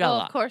 Oh, we got a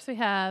lot. Of course we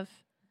have.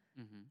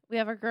 Mm-hmm. We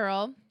have our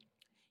girl.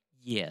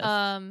 Yes.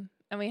 And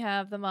we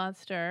have the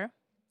monster.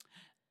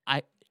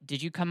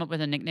 Did you come up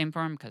with a nickname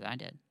for him? Because I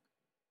did.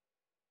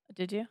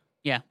 Did you?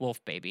 Yeah,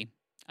 Wolf Baby.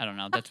 I don't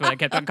know. That's what I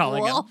kept on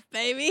calling him. Wolf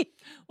Baby.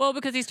 Well,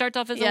 because he starts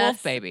off as a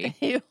wolf baby.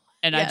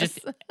 And I just,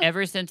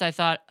 ever since I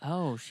thought,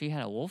 oh, she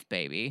had a wolf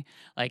baby,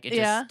 like it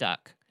just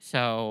stuck.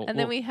 So, and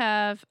then we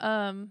have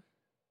the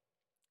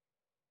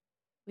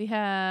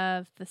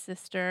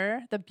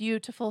sister, the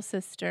beautiful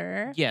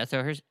sister. Yeah.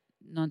 So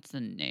what's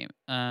the name?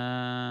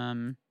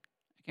 I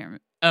can't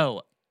remember.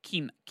 Oh,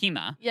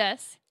 Kima.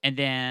 Yes. And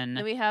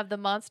then we have the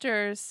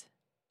monster's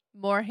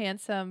more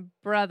handsome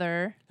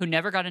brother, who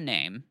never got a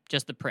name,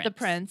 just the prince. The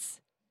prince.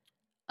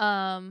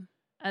 And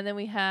then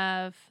we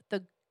have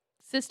the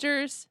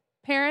sister's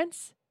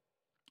parents.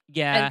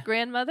 Yeah. And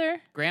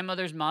grandmother.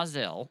 Grandmother's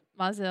Mazil.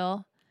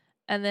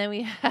 And then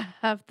we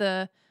have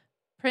the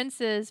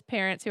prince's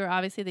parents, who are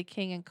obviously the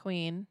king and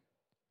queen.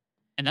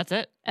 And that's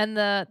it. And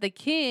the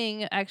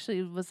king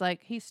actually was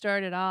like, he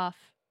started off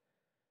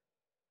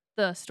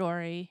the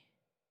story.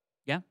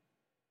 Yeah.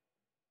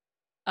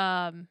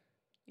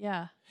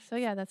 Yeah. So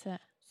yeah, that's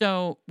it.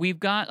 So we've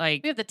got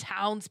we have the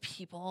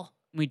townspeople.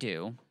 We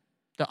do.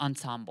 The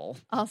ensemble.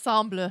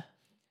 Ensemble.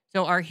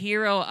 So our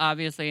hero,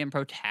 obviously, and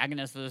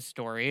protagonist of the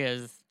story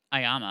is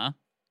Ayama.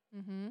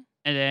 Mm-hmm.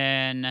 And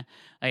then,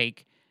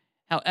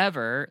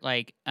 however,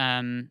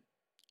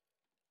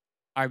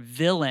 our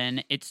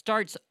villain, it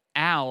starts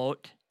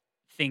out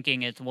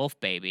thinking it's Wolf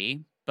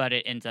Baby, but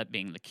it ends up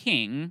being the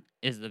king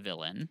is the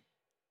villain.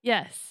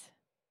 Yes.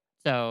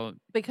 So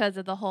because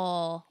of the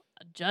whole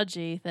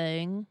judgy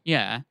thing.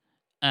 Yeah.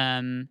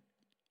 And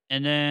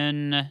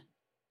then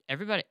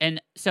everybody,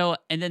 and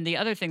then the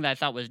other thing that I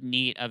thought was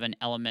neat of an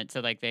element,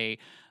 so they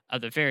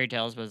of the fairy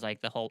tales was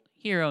like the whole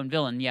hero and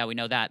villain. Yeah, we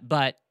know that.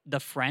 But the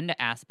friend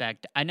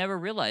aspect, I never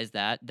realized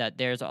that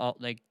there's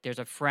there's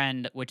a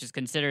friend which is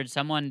considered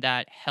someone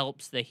that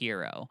helps the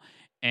hero.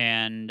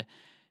 And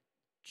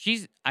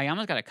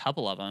Ayama's got a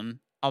couple of them.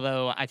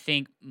 Although I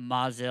think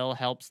Mazil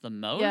helps the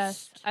most.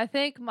 Yes, I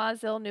think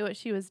Mazil knew what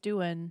she was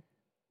doing.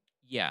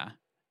 Yeah.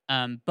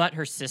 But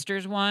her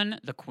sister's one.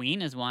 The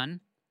queen is one.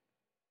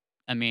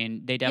 I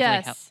mean, they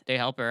definitely they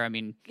help her. I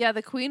mean, yeah,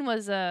 the queen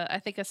was I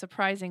think a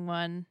surprising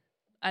one.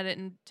 I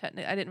didn't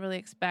really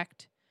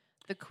expect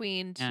the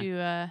queen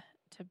to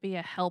be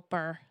a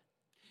helper.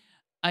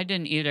 I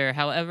didn't either.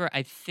 However,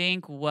 I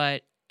think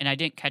and I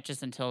didn't catch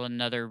this until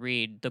another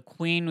read. The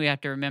queen, we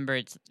have to remember,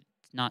 it's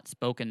not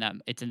spoken that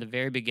it's in the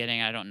very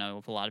beginning. I don't know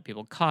if a lot of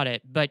people caught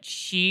it, but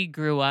she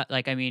grew up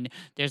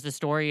there's the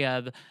story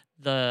of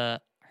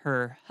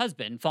her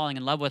husband falling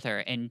in love with her,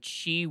 and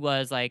she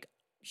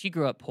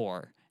grew up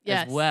poor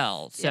as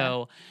well.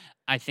 So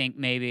I think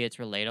maybe it's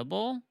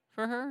relatable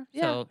for her.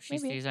 Yeah, so she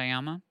maybe. sees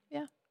Ayama.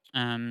 Yeah.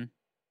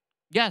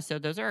 Yeah, so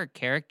those are our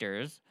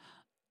characters.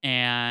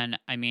 And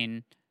I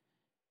mean,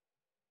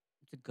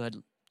 it's a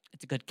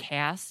good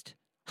cast.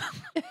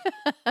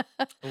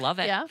 Love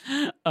it. Yeah.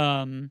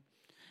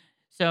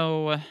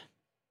 So,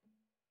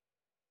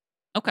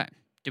 okay.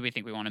 Do we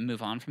think we want to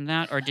move on from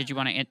that, or did you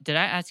want to? Did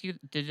I ask you?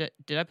 Did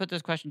I put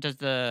this question?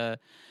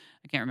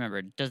 I can't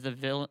remember. Does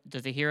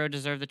the hero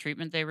deserve the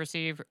treatment they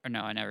receive? Or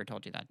no, I never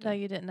told you that. No,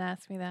 you didn't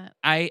ask me that.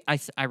 I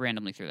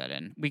randomly threw that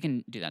in. We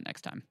can do that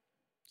next time.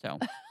 So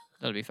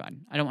that'll be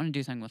fun. I don't want to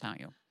do something without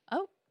you.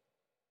 Oh.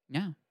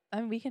 Yeah.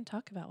 I mean, we can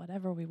talk about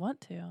whatever we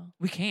want to.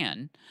 We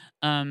can.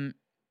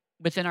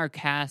 Within our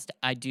cast,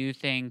 I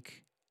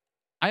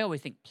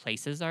always think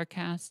places are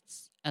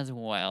casts as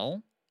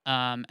well.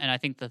 And I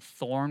think the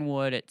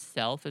Thornwood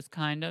itself is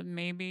kind of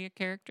maybe a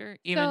character.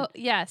 So,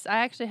 yes, I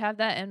actually have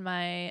that in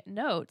my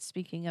notes,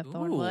 speaking of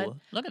Thornwood. Ooh,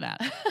 look at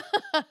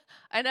that.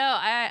 I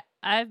know,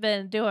 I've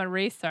been doing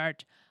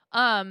research.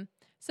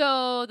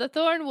 So the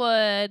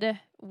Thornwood,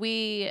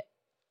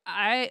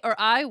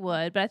 I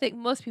would, but I think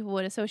most people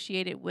would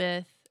associate it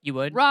with You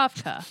would?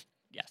 Ravka.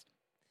 Yes.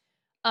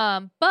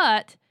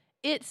 But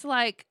it's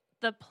like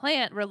the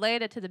plant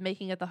related to the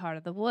making of the heart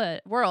of the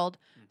world.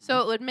 Mm-hmm. So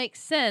it would make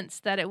sense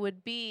that it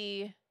would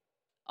be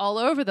all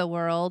over the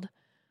world.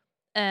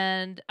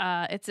 And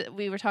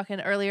we were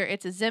talking earlier,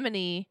 it's a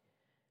Zimini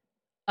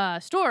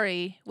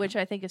story, which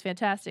I think is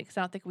fantastic because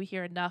I don't think we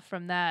hear enough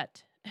from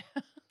that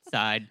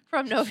side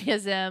from Novia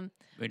Zim.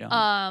 We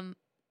don't.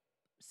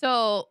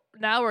 So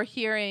now we're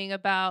hearing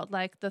about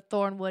like the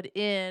Thornwood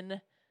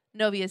in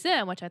Novia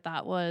Zim, which I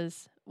thought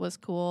was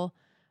cool.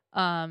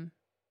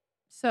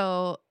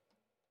 So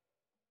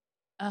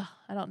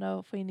I don't know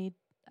if we need.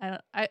 I'm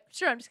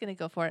just gonna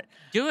go for it.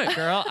 Do it,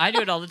 girl. I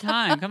do it all the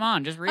time. Come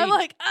on, just read. I'm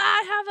like,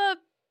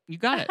 You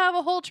got it. I have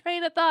a whole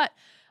train of thought.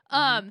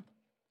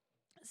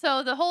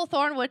 So the whole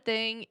Thornwood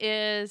thing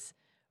is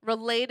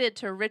related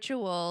to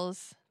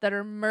rituals that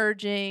are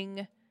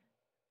merging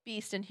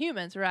beast and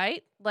humans,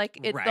 right? Like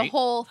the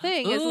whole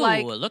thing is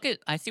like. Look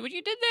I see what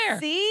you did there.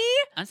 See?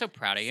 I'm so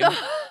proud of you. I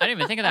didn't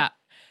even think of that.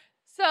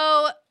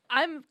 So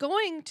I'm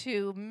going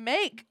to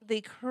make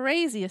the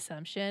crazy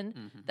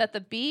assumption that the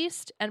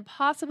beast and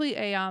possibly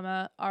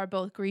Ayama are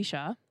both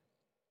Grisha.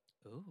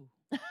 Ooh,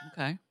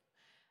 okay.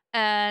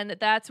 And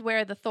that's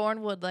where the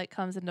Thornwood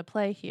comes into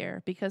play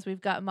here, because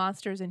we've got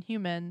monsters and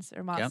humans,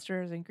 or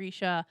monsters and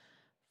Grisha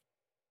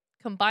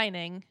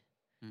combining.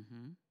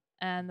 Mm-hmm.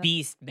 And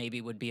beast maybe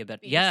would be a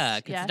bit. Beast,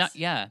 Yeah, cause yes. it's not,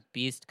 yeah,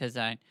 beast because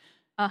I.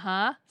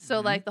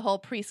 So like the whole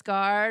priest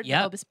guard, the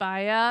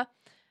Obispaya.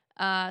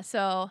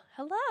 So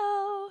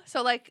hello.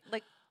 So like.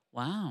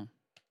 Wow.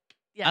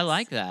 Yes. I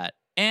like that,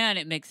 and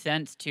it makes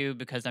sense too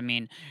because I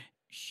mean,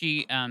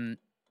 she I'm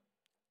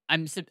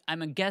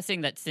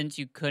guessing that since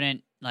you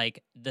couldn't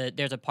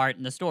there's a part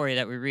in the story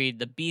that we read,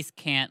 the beast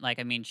can't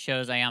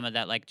shows Ayama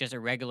that just a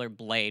regular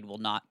blade will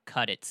not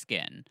cut its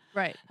skin.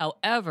 Right.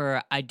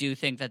 However, I do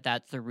think that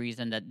that's the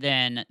reason that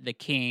then the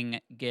king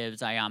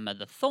gives Ayama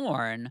the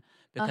thorn,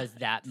 because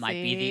that might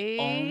be the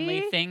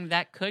only thing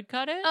that could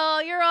cut it.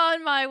 Oh, you're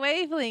on my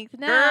wavelength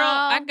now. Girl,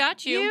 I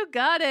got you. You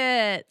got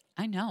it.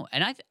 I know.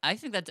 And I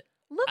think that's...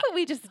 Look what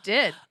we just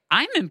did.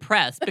 I'm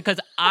impressed because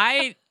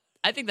I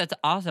think that's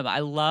awesome. I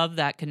love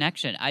that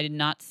connection. I did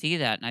not see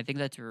that, and I think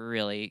that's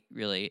really,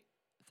 really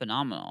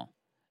phenomenal,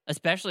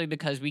 especially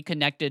because we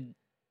connected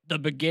the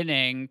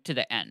beginning to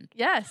the end.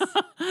 Yes.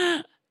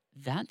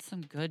 That's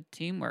some good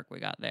teamwork we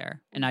got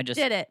there. And I just...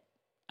 did it.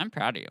 I'm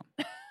proud of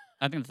you.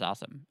 I think that's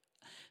awesome.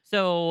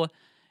 So,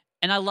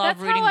 and I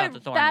love reading about the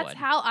Thornwood. That's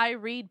how I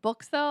read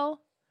books, though.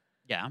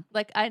 Yeah.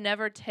 I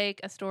never take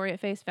a story at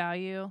face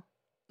value.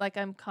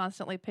 I'm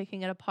constantly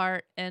picking it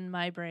apart in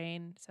my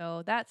brain.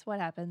 So that's what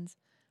happens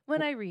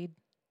when I read.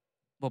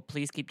 Well,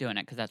 please keep doing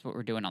it, because that's what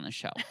we're doing on the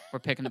show. We're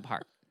picking it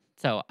apart.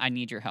 So I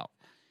need your help.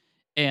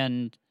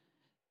 And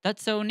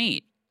that's so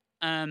neat.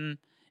 And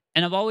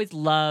I've always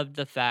loved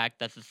the fact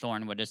that the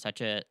Thornwood is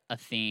such a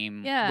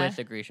theme with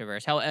the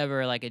Grishaverse.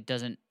 However, it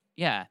doesn't...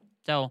 Yeah.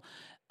 So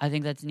I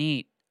think that's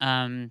neat.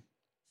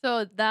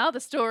 So now the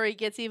story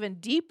gets even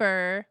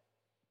deeper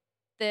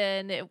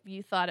than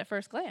you thought at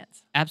first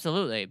glance.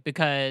 Absolutely,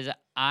 because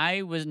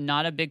I was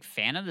not a big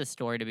fan of the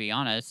story, to be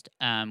honest.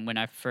 When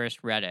I first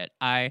read it,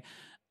 I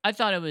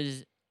thought it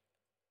was,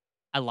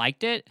 I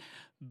liked it,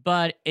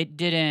 but it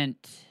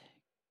didn't.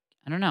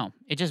 I don't know.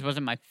 It just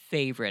wasn't my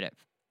favorite.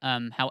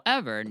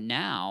 However,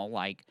 now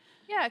like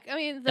Yeah, I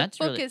mean the That's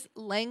book really- is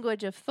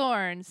Language of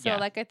Thorns, so Yeah.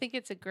 like I think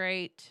it's a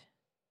great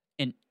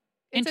In-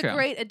 it's intro. a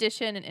great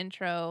addition and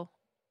intro.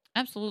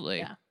 Absolutely,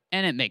 Yeah.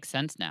 and it makes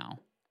sense now.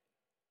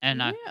 And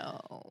Yes.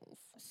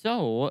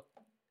 so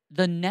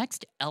the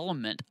next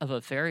element of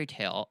a fairy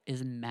tale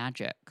is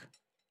magic.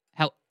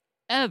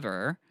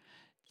 However,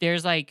 there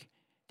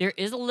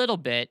is a little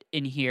bit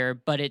in here,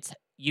 but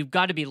you've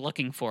got to be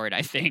looking for it,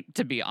 I think,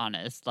 to be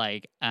honest.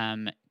 Like,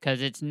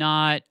 because it's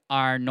not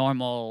our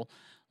normal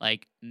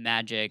like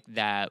magic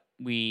that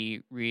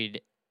we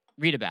read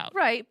about.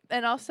 Right,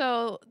 and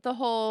also the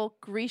whole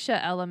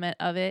Grisha element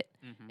of it.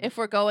 Mhm. If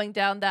we're going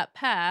down that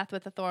path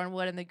with the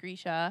Thornwood and the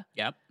Grisha,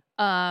 Yep.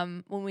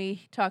 when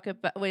they talk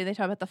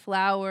about the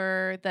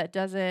flower that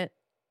doesn't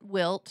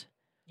wilt,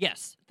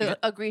 Yes.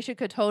 a Grisha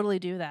could totally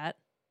do that.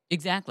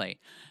 Exactly.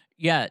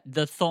 Yeah,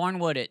 the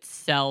thornwood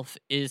itself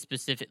is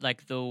specific.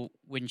 Like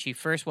when she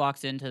first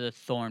walks into the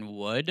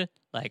thornwood,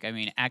 like I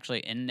mean,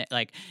 actually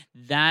like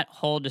that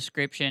whole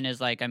description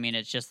is like, I mean,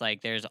 it's just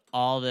like there's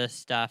all this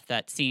stuff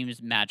that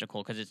seems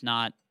magical because it's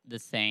not the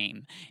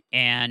same,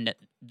 and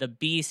the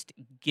beast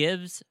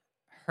gives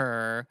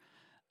her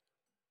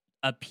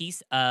a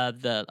piece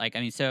of the like.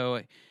 I mean,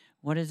 so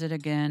what is it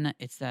again?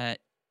 It's that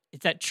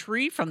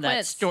tree from that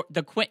Quince. store.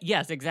 The quince.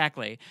 Yes,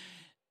 exactly.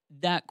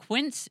 That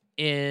quince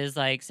is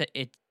like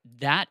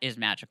that is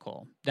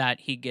magical that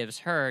he gives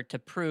her to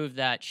prove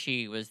that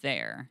she was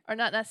there. Or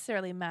not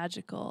necessarily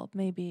magical,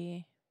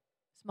 maybe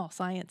small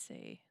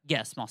sciencey.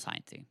 Yes, small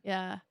sciencey.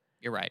 Yeah.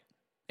 You're right.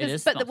 It 'Cause-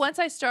 is. But small once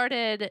I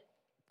started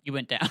you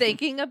went down.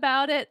 thinking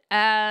about it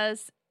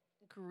as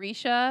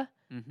Grisha,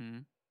 Mm-hmm.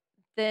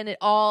 then it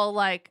all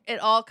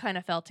kind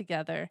of fell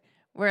together.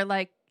 Where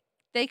like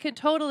they could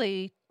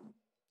totally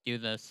Do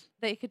this.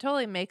 make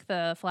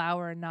the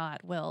flower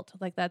not wilt.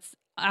 Like that's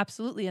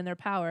absolutely in their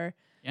power.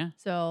 Yeah.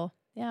 So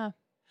yeah.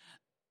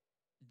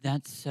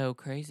 That's so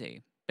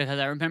crazy because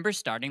I remember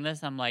starting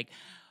this. I'm like,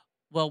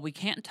 well, we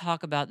can't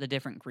talk about the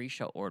different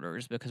Grisha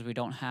orders because we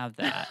don't have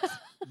that.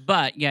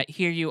 But yet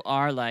here you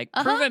are, like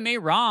proving me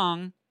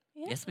wrong.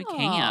 Yes, we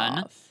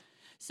can. Yes.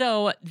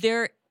 So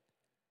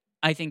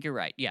I think you're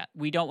right. Yeah,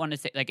 we don't want to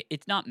say like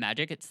it's not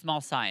magic; it's small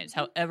science.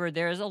 However,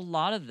 there is a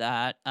lot of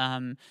that,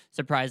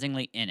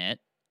 surprisingly, in it.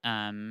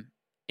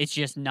 It's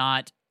just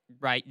not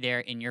right there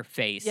in your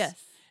face, Yes.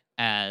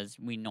 as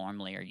we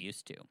normally are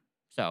used to.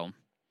 So,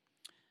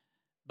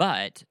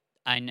 but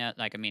I know,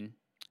 like, I mean,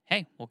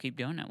 hey, we'll keep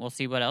doing it. We'll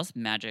see what else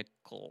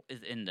magical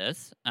is in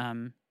this.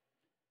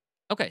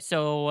 Okay,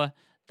 so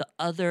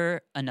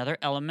another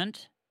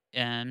element,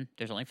 and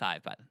there's only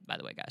 5 by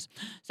the way, guys.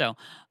 So,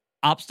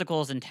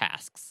 obstacles and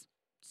tasks.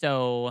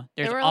 So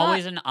there's There were a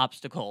always lot. an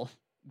obstacle.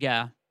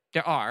 Yeah,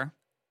 there are.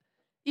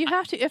 You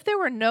have to. If there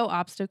were no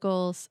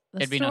obstacles, the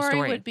There'd be no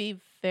story. would be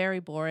very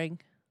boring.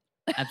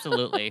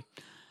 Absolutely.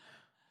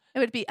 It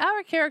would be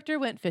our character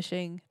went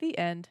fishing. The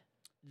end.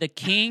 The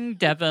king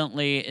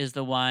definitely is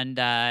the one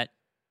that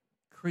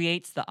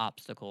creates the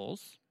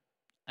obstacles,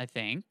 I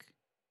think.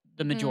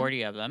 The Mhm.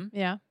 majority of them.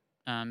 Yeah.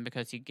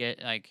 Because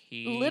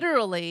he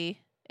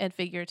Literally and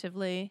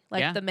figuratively,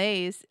 like Yeah. the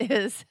maze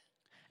is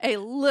a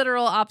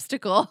literal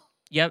obstacle.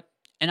 Yep.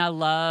 And I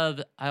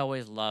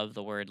always love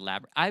the word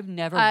labyrinth. I've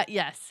never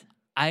Yes.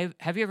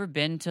 have you ever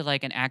been to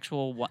like an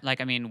actual one, like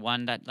I mean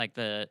one that like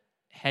the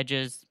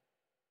hedges,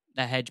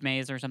 the hedge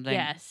maze or something?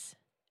 Yes.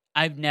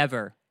 I've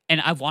never, and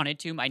I've wanted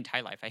to my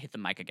entire life. I hit the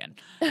mic again.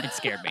 It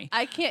scared me.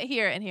 I can't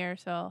hear it in here,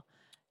 so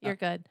you're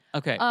good.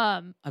 Okay.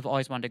 I've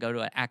Always wanted to go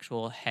to an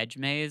actual hedge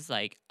maze.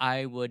 Like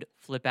I would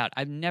flip out.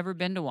 I've never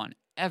been to one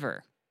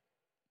ever.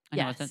 I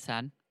know, isn't that Yes.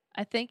 sad?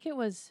 I think it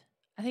was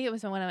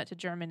when I went to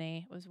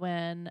Germany. It was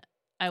when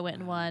I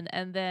went in one,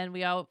 and then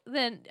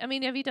I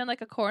mean, have you done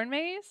like a corn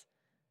maze?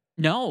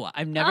 No,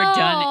 I've never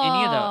done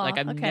any of those. Like Oh,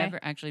 I've okay. never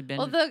actually been.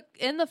 Well,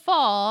 in the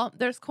fall,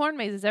 there's corn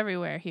mazes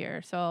everywhere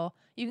here, so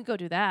you can go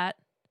do that.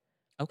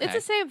 okay, It's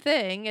the same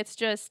thing. It's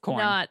just Corn.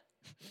 not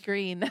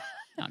green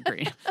not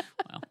green.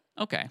 Well,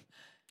 okay,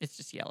 it's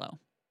just yellow.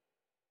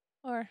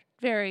 or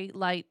very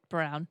light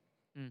brown.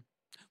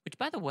 Which,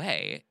 by the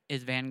way,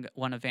 is Van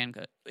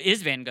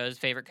Gogh's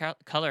favorite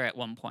color at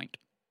one point.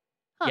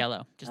 Huh.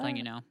 Yellow. Just letting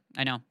you know.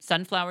 I know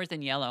sunflowers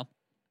and yellow. Okay.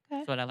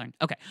 That's what I learned.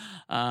 Okay.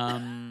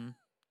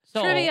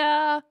 So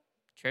Trivia.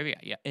 Trivia.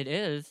 Yeah, it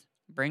is.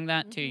 Bring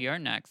that to Mhm. your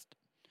next.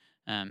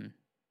 I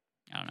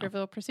don't know.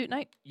 Trivial Pursuit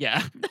Night.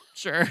 Yeah,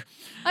 sure.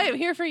 I am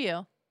here for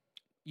you.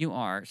 You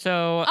are.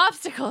 So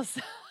Obstacles.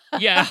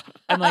 yeah,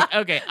 I'm like,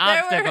 okay,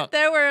 obstacle.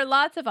 There were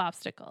lots of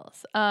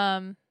obstacles.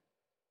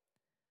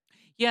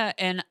 Yeah,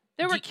 and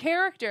There were Did-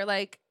 character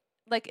like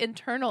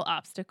internal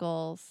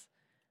obstacles.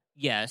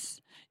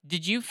 yes.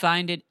 Did you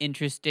find it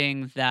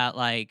interesting that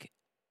like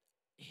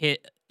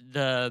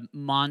the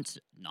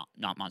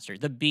not monster,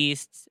 the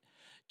beasts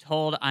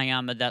told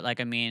Ayama that, like,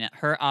 I mean,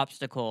 her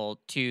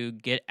obstacle to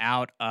get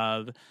out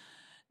of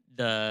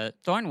the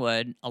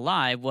Thornwood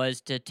alive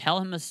was to tell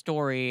him a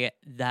story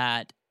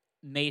that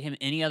made him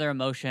any other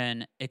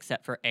emotion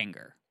except for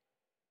anger.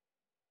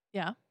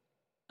 Yeah.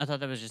 I thought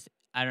that was just,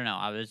 I don't know,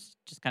 I was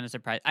just kind of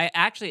surprised. I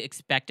actually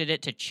expected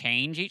it to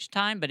change each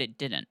time, but it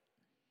didn't.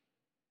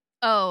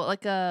 Oh,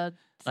 like Like-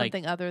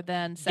 something other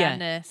than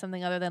sadness,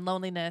 something other than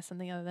loneliness,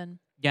 something other than.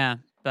 Yeah,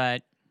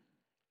 but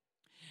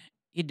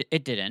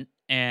it didn't.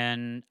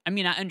 And I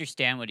mean, I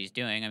understand what he's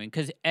doing. I mean,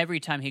 because every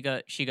time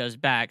she goes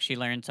back, she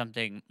learns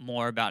something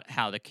more about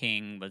how the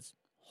king was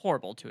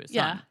horrible to his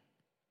Yeah. son.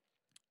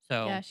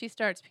 So Yeah, she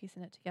starts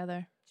piecing it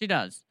together. she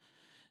does.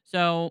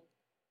 So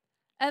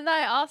And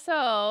I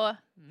also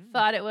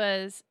thought it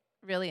was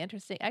really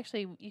interesting.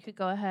 Actually, you could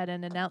go ahead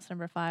and announce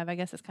number 5. I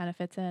guess this kind of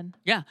fits in.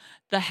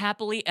 the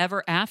happily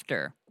ever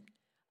after.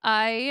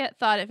 I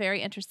thought it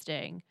very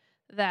interesting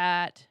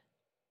that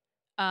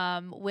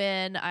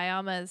when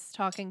Ayama's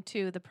talking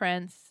to the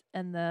prince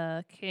and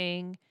the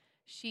king,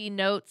 she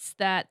notes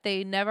that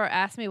they never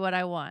ask me what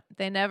I want.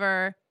 They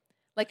never,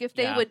 like, if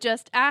they Yeah. would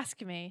just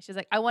ask me, she's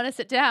like, I want to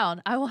sit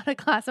down. I want a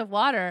glass of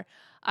water.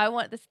 I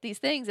want these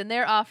things. And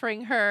they're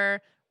offering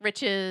her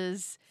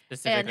riches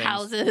Specific and things.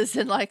 houses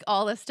and like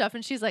all this stuff.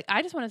 And she's like,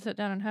 I just want to sit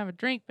down and have a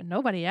drink, but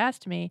nobody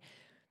asked me.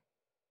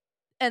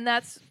 And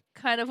that's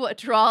kind of what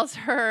draws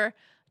her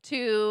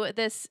to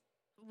this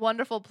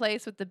wonderful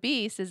place with the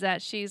beast, is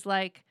that she's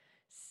like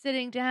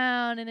sitting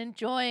down and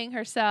enjoying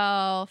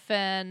herself.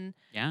 And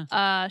Yeah.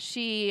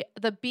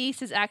 the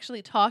beast is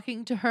actually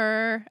talking to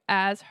her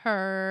as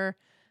her,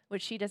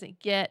 which she doesn't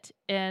get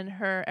in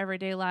her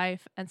everyday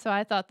life. And so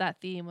I thought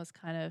that theme was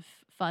kind of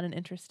fun and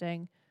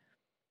interesting.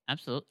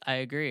 Absolutely. I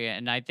agree.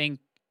 And I think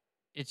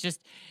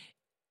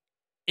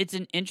it's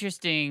an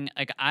interesting,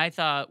 like, I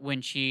thought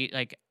when she,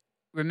 like,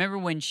 remember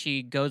when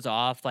she goes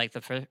off, like,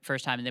 the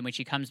first time, and then when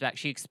she comes back,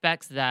 she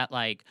expects that,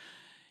 like,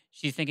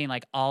 she's thinking,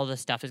 like, all the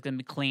stuff is going to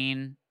be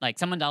clean. Like,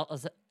 someone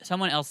else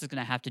is going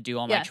to have to do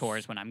all my Yes.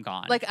 chores when I'm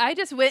gone. Like, I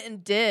just went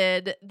and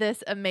did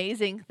this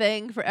amazing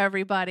thing for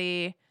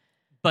everybody.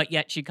 but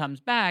yet she comes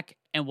back,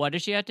 and what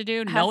does she have to do?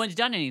 Has- No one's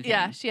done anything.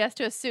 Yeah, she has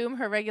to assume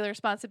her regular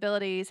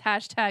responsibilities.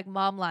 #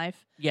 mom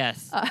life.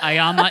 Yes. Uh,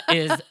 Ayama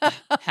is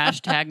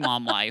 #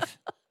 mom life.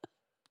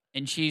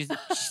 And she's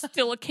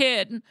still a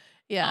kid.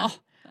 Yeah.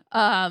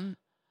 Oh.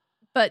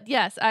 But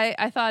yes,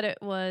 I thought it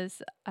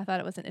was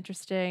an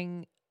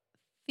interesting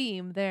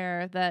theme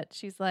there, that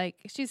she's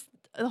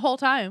the whole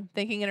time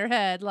thinking in her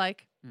head,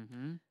 like,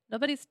 Mm-hmm.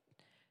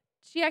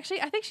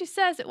 I think she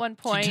says at one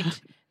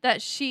point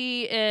that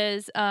she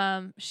is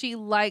she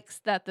likes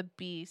that the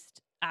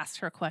beast asks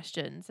her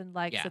questions and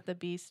likes Yeah. that the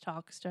beast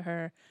talks to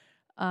her.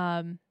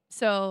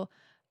 So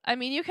I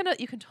mean, you can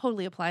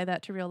totally apply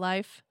that to real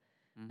life.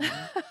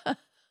 Mm-hmm.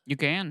 You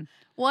can.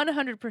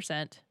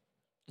 100%.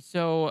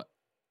 So,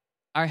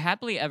 our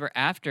happily ever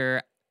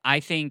after, I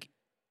think,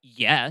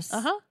 yes,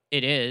 Uh-huh.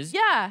 it is.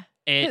 Yeah.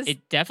 'cause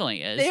It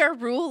definitely is. They are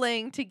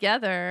ruling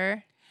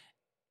together,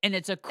 and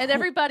it's a cool, and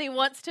everybody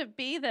wants to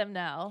be them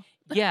now.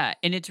 yeah,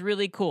 and it's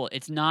really cool.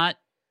 It's not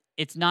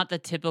the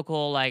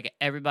typical, like,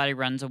 everybody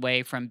runs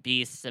away from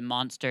beasts and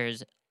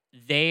monsters.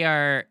 They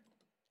are,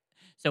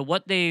 so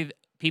what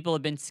people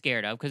have been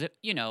scared of, because,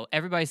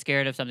 everybody's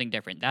scared of something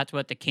different. That's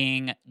what the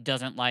king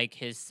doesn't like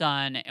his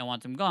son and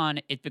wants him gone.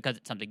 It's because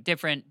it's something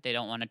different. They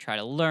don't want to try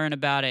to learn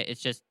about it.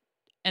 It's just,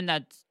 and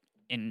that's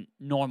in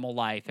normal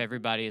life.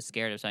 Everybody is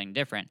scared of something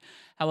different.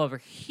 However,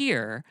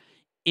 here,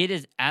 it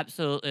is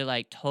absolutely,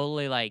 like,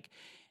 totally, like,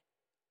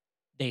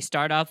 they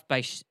start off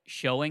by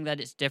showing that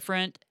it's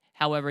different.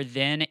 However,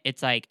 then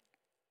it's, like,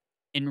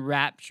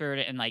 enraptured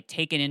and, like,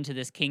 taken into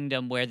this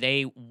kingdom where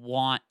they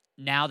want,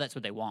 now that's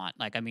what they want.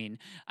 Like, I mean,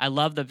 I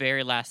love the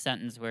very last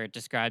sentence where it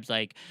describes,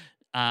 like,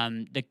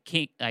 the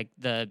king, like,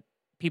 the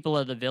people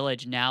of the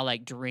village now,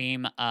 like,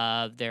 dream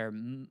of their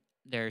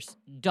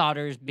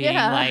daughters being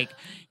Yeah. like,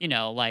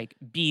 like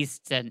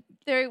beasts, and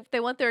They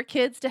want their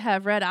kids to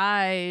have red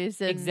eyes.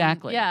 And,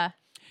 Exactly. Yeah.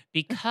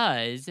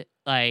 because,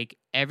 like,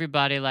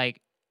 everybody,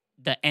 like,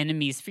 the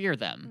enemies fear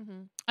them.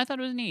 Mhm. I thought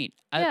it was neat.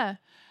 Yeah.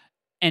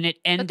 And it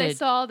ended. But they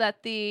saw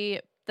that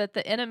the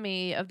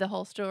enemy of the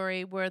whole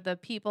story were the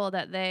people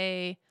that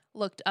they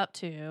looked up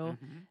to,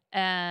 Mhm.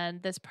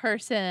 and this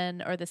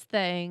person or this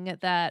thing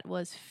that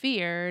was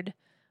feared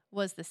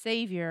was the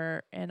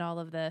savior in all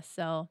of this.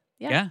 So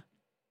yeah.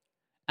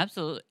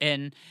 Absolutely.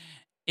 And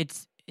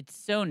it's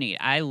so neat.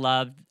 I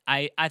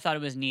thought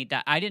it was neat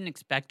that I didn't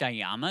expect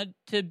Ayama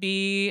to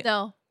be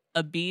No,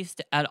 a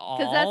beast at all.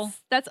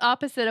 because that's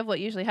opposite of what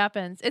usually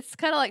happens. It's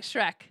kind of like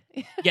Shrek.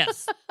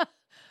 Yes.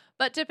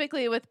 But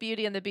typically with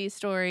Beauty and the Beast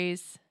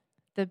stories,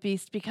 the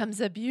beast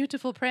becomes a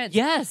beautiful prince.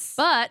 Yes.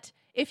 But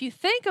if you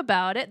think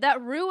about it, that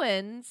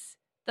ruins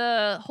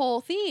the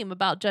whole theme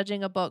about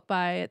judging a book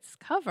by its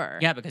cover.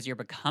 Yeah, because you're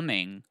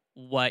becoming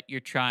what you're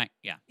trying.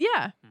 Yeah.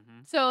 Yeah.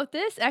 Mhm. So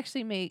this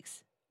actually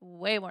makes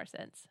way more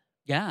sense.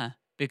 Yeah,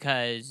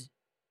 because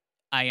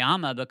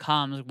Ayama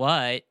becomes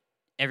what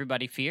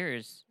everybody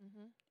fears.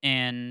 Mm-hmm.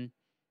 And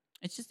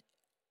it's just,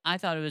 I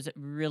thought it was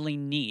really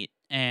neat.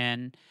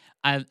 And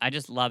I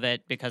just love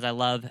it because I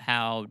love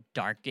how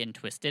dark and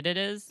twisted it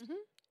is. Mhm.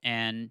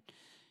 And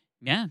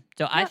yeah,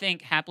 so I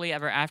think Happily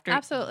Ever After.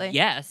 Absolutely.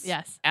 Yes.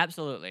 Yes.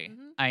 Absolutely.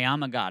 Mhm.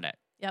 Ayama got it.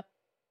 Yep.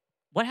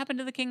 What happened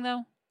to the king,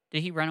 though?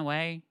 Did he run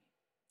away?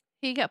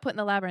 He got put in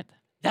the labyrinth.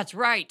 That's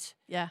right.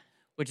 Yeah.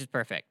 Which is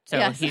perfect. So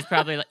Yes. he's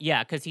probably,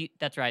 because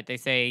that's right. They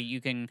say you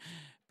can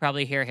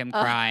probably hear him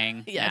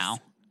crying yes. now.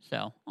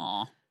 So,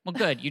 aw. Well,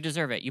 good. You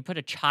deserve it. You put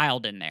a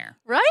child in there.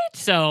 Right?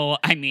 So,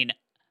 I mean,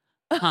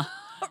 huh,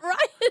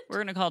 Right. we're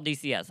going to call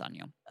DCS on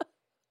you.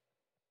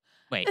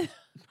 Wait.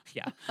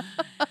 Yeah.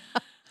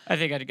 I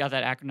think I got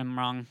that acronym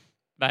wrong,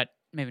 but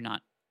maybe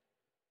not.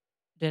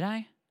 Did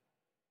I?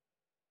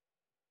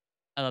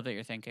 I love that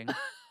you're thinking.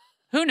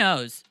 Who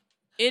knows?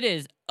 It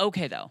is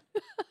okay, though.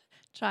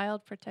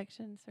 Child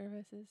Protection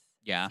Services.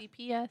 Yeah.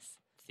 CPS.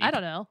 I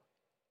don't know.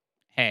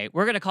 Hey,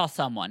 we're going to call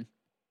someone.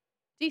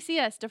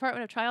 DCS,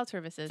 Department of Child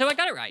Services. So I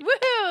got it right.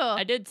 Woohoo!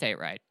 I did say it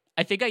right.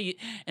 I think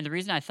and the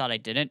reason I thought I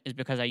didn't is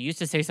because I used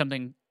to say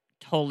something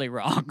totally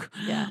wrong.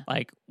 Yeah.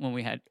 Like when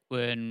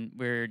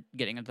we're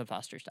getting into the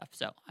foster stuff.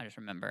 So I just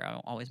remember I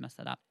always mess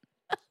that up.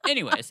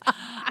 Anyways,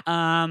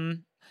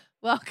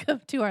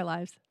 Welcome to our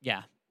lives.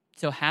 yeah.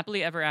 So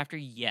Happily Ever After,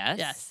 yes.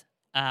 Yes.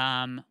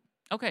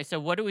 Okay, so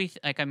what do we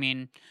I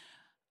mean,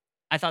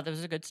 I thought that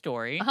was a good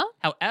story. Uh-huh.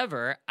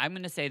 However, I'm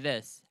going to say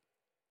this.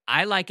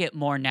 I like it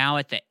more now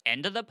at the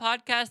end of the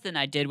podcast than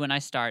I did when I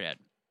started.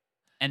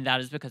 And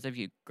that is because of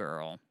you,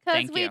 girl. Because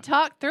Thank we you.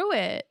 talked through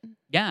it.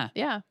 Yeah.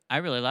 Yeah. I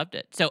really loved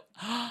it. So,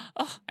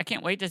 I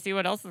can't wait to see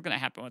what else is going to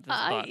happen with this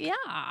book.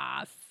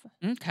 Yes.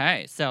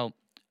 Okay. So,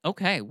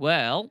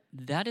 well,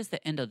 that is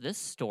the end of this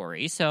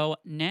story. So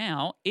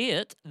now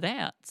it's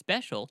that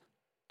special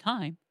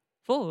time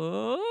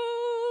for...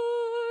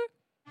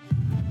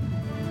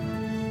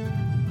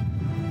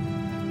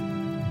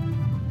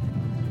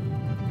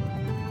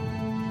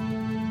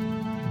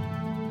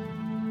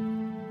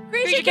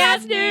 Grisha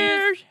Cast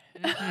News.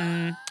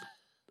 Mhm.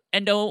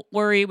 And don't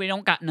worry, we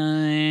don't got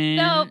none.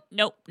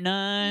 Nope.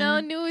 None. No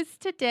news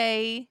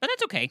today. But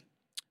that's okay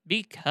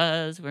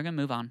because we're going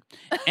to move on.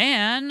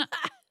 And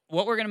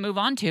what we're going to move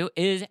on to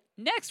is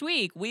next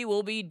week we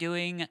will be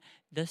doing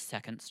the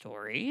second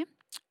story,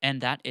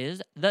 and that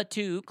is The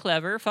Too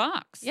Clever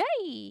Fox.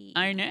 Yay.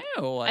 I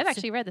know. I've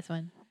actually read this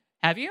one.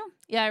 Have you?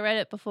 Yeah, I read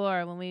it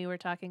before when we were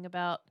talking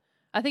about,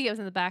 I think it was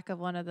in the back of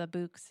one of the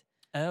books.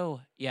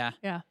 Oh, yeah.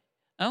 Yeah.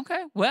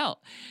 Okay.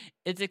 Well,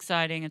 it's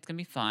exciting. It's going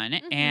to be fun.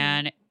 Mhm.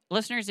 And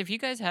listeners, if you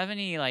guys have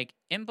any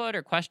input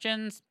or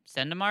questions,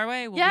 send them our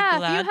way. We'll be Yeah,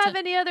 glad if you have to...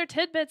 any other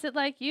tidbits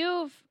that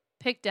you've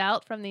picked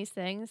out from these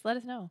things, let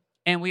us know.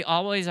 And we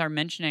always are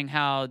mentioning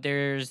how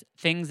there's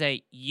things that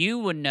you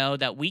would know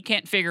that we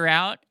can't figure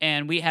out,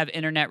 and we have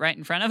internet right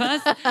in front of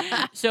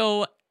us.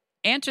 So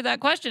answer that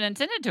question and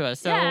send it to us.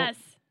 So, yes.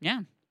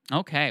 Yeah.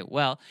 Okay.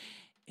 Well,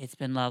 it's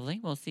been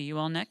lovely. We'll see you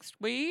all next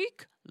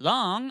week.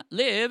 Long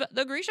live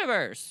the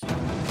Grishaverse.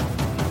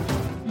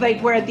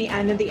 We're at the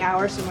end of the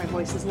hour, so my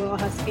voice is a little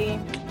husky.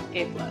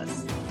 A+.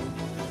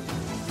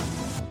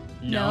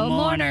 No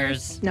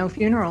mourners. No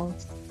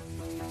funerals.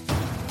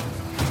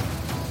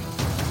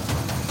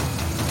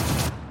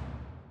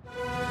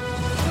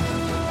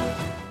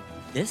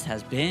 This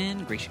has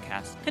been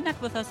GrishaCast.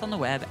 Connect with us on the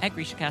web at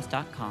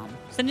GrishaCast.com.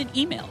 Send an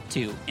email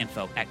to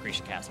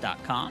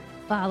info@GrishaCast.com.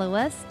 Follow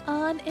us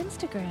on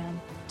Instagram,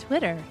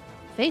 Twitter,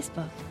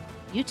 Facebook,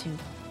 YouTube,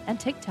 and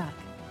TikTok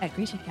at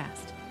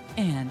GrishaCast.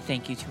 And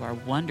thank you to our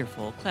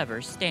wonderful,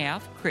 clever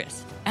staff,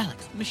 Chris,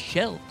 Alex,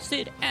 Michelle,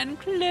 Sid, and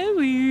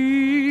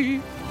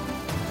Chloe.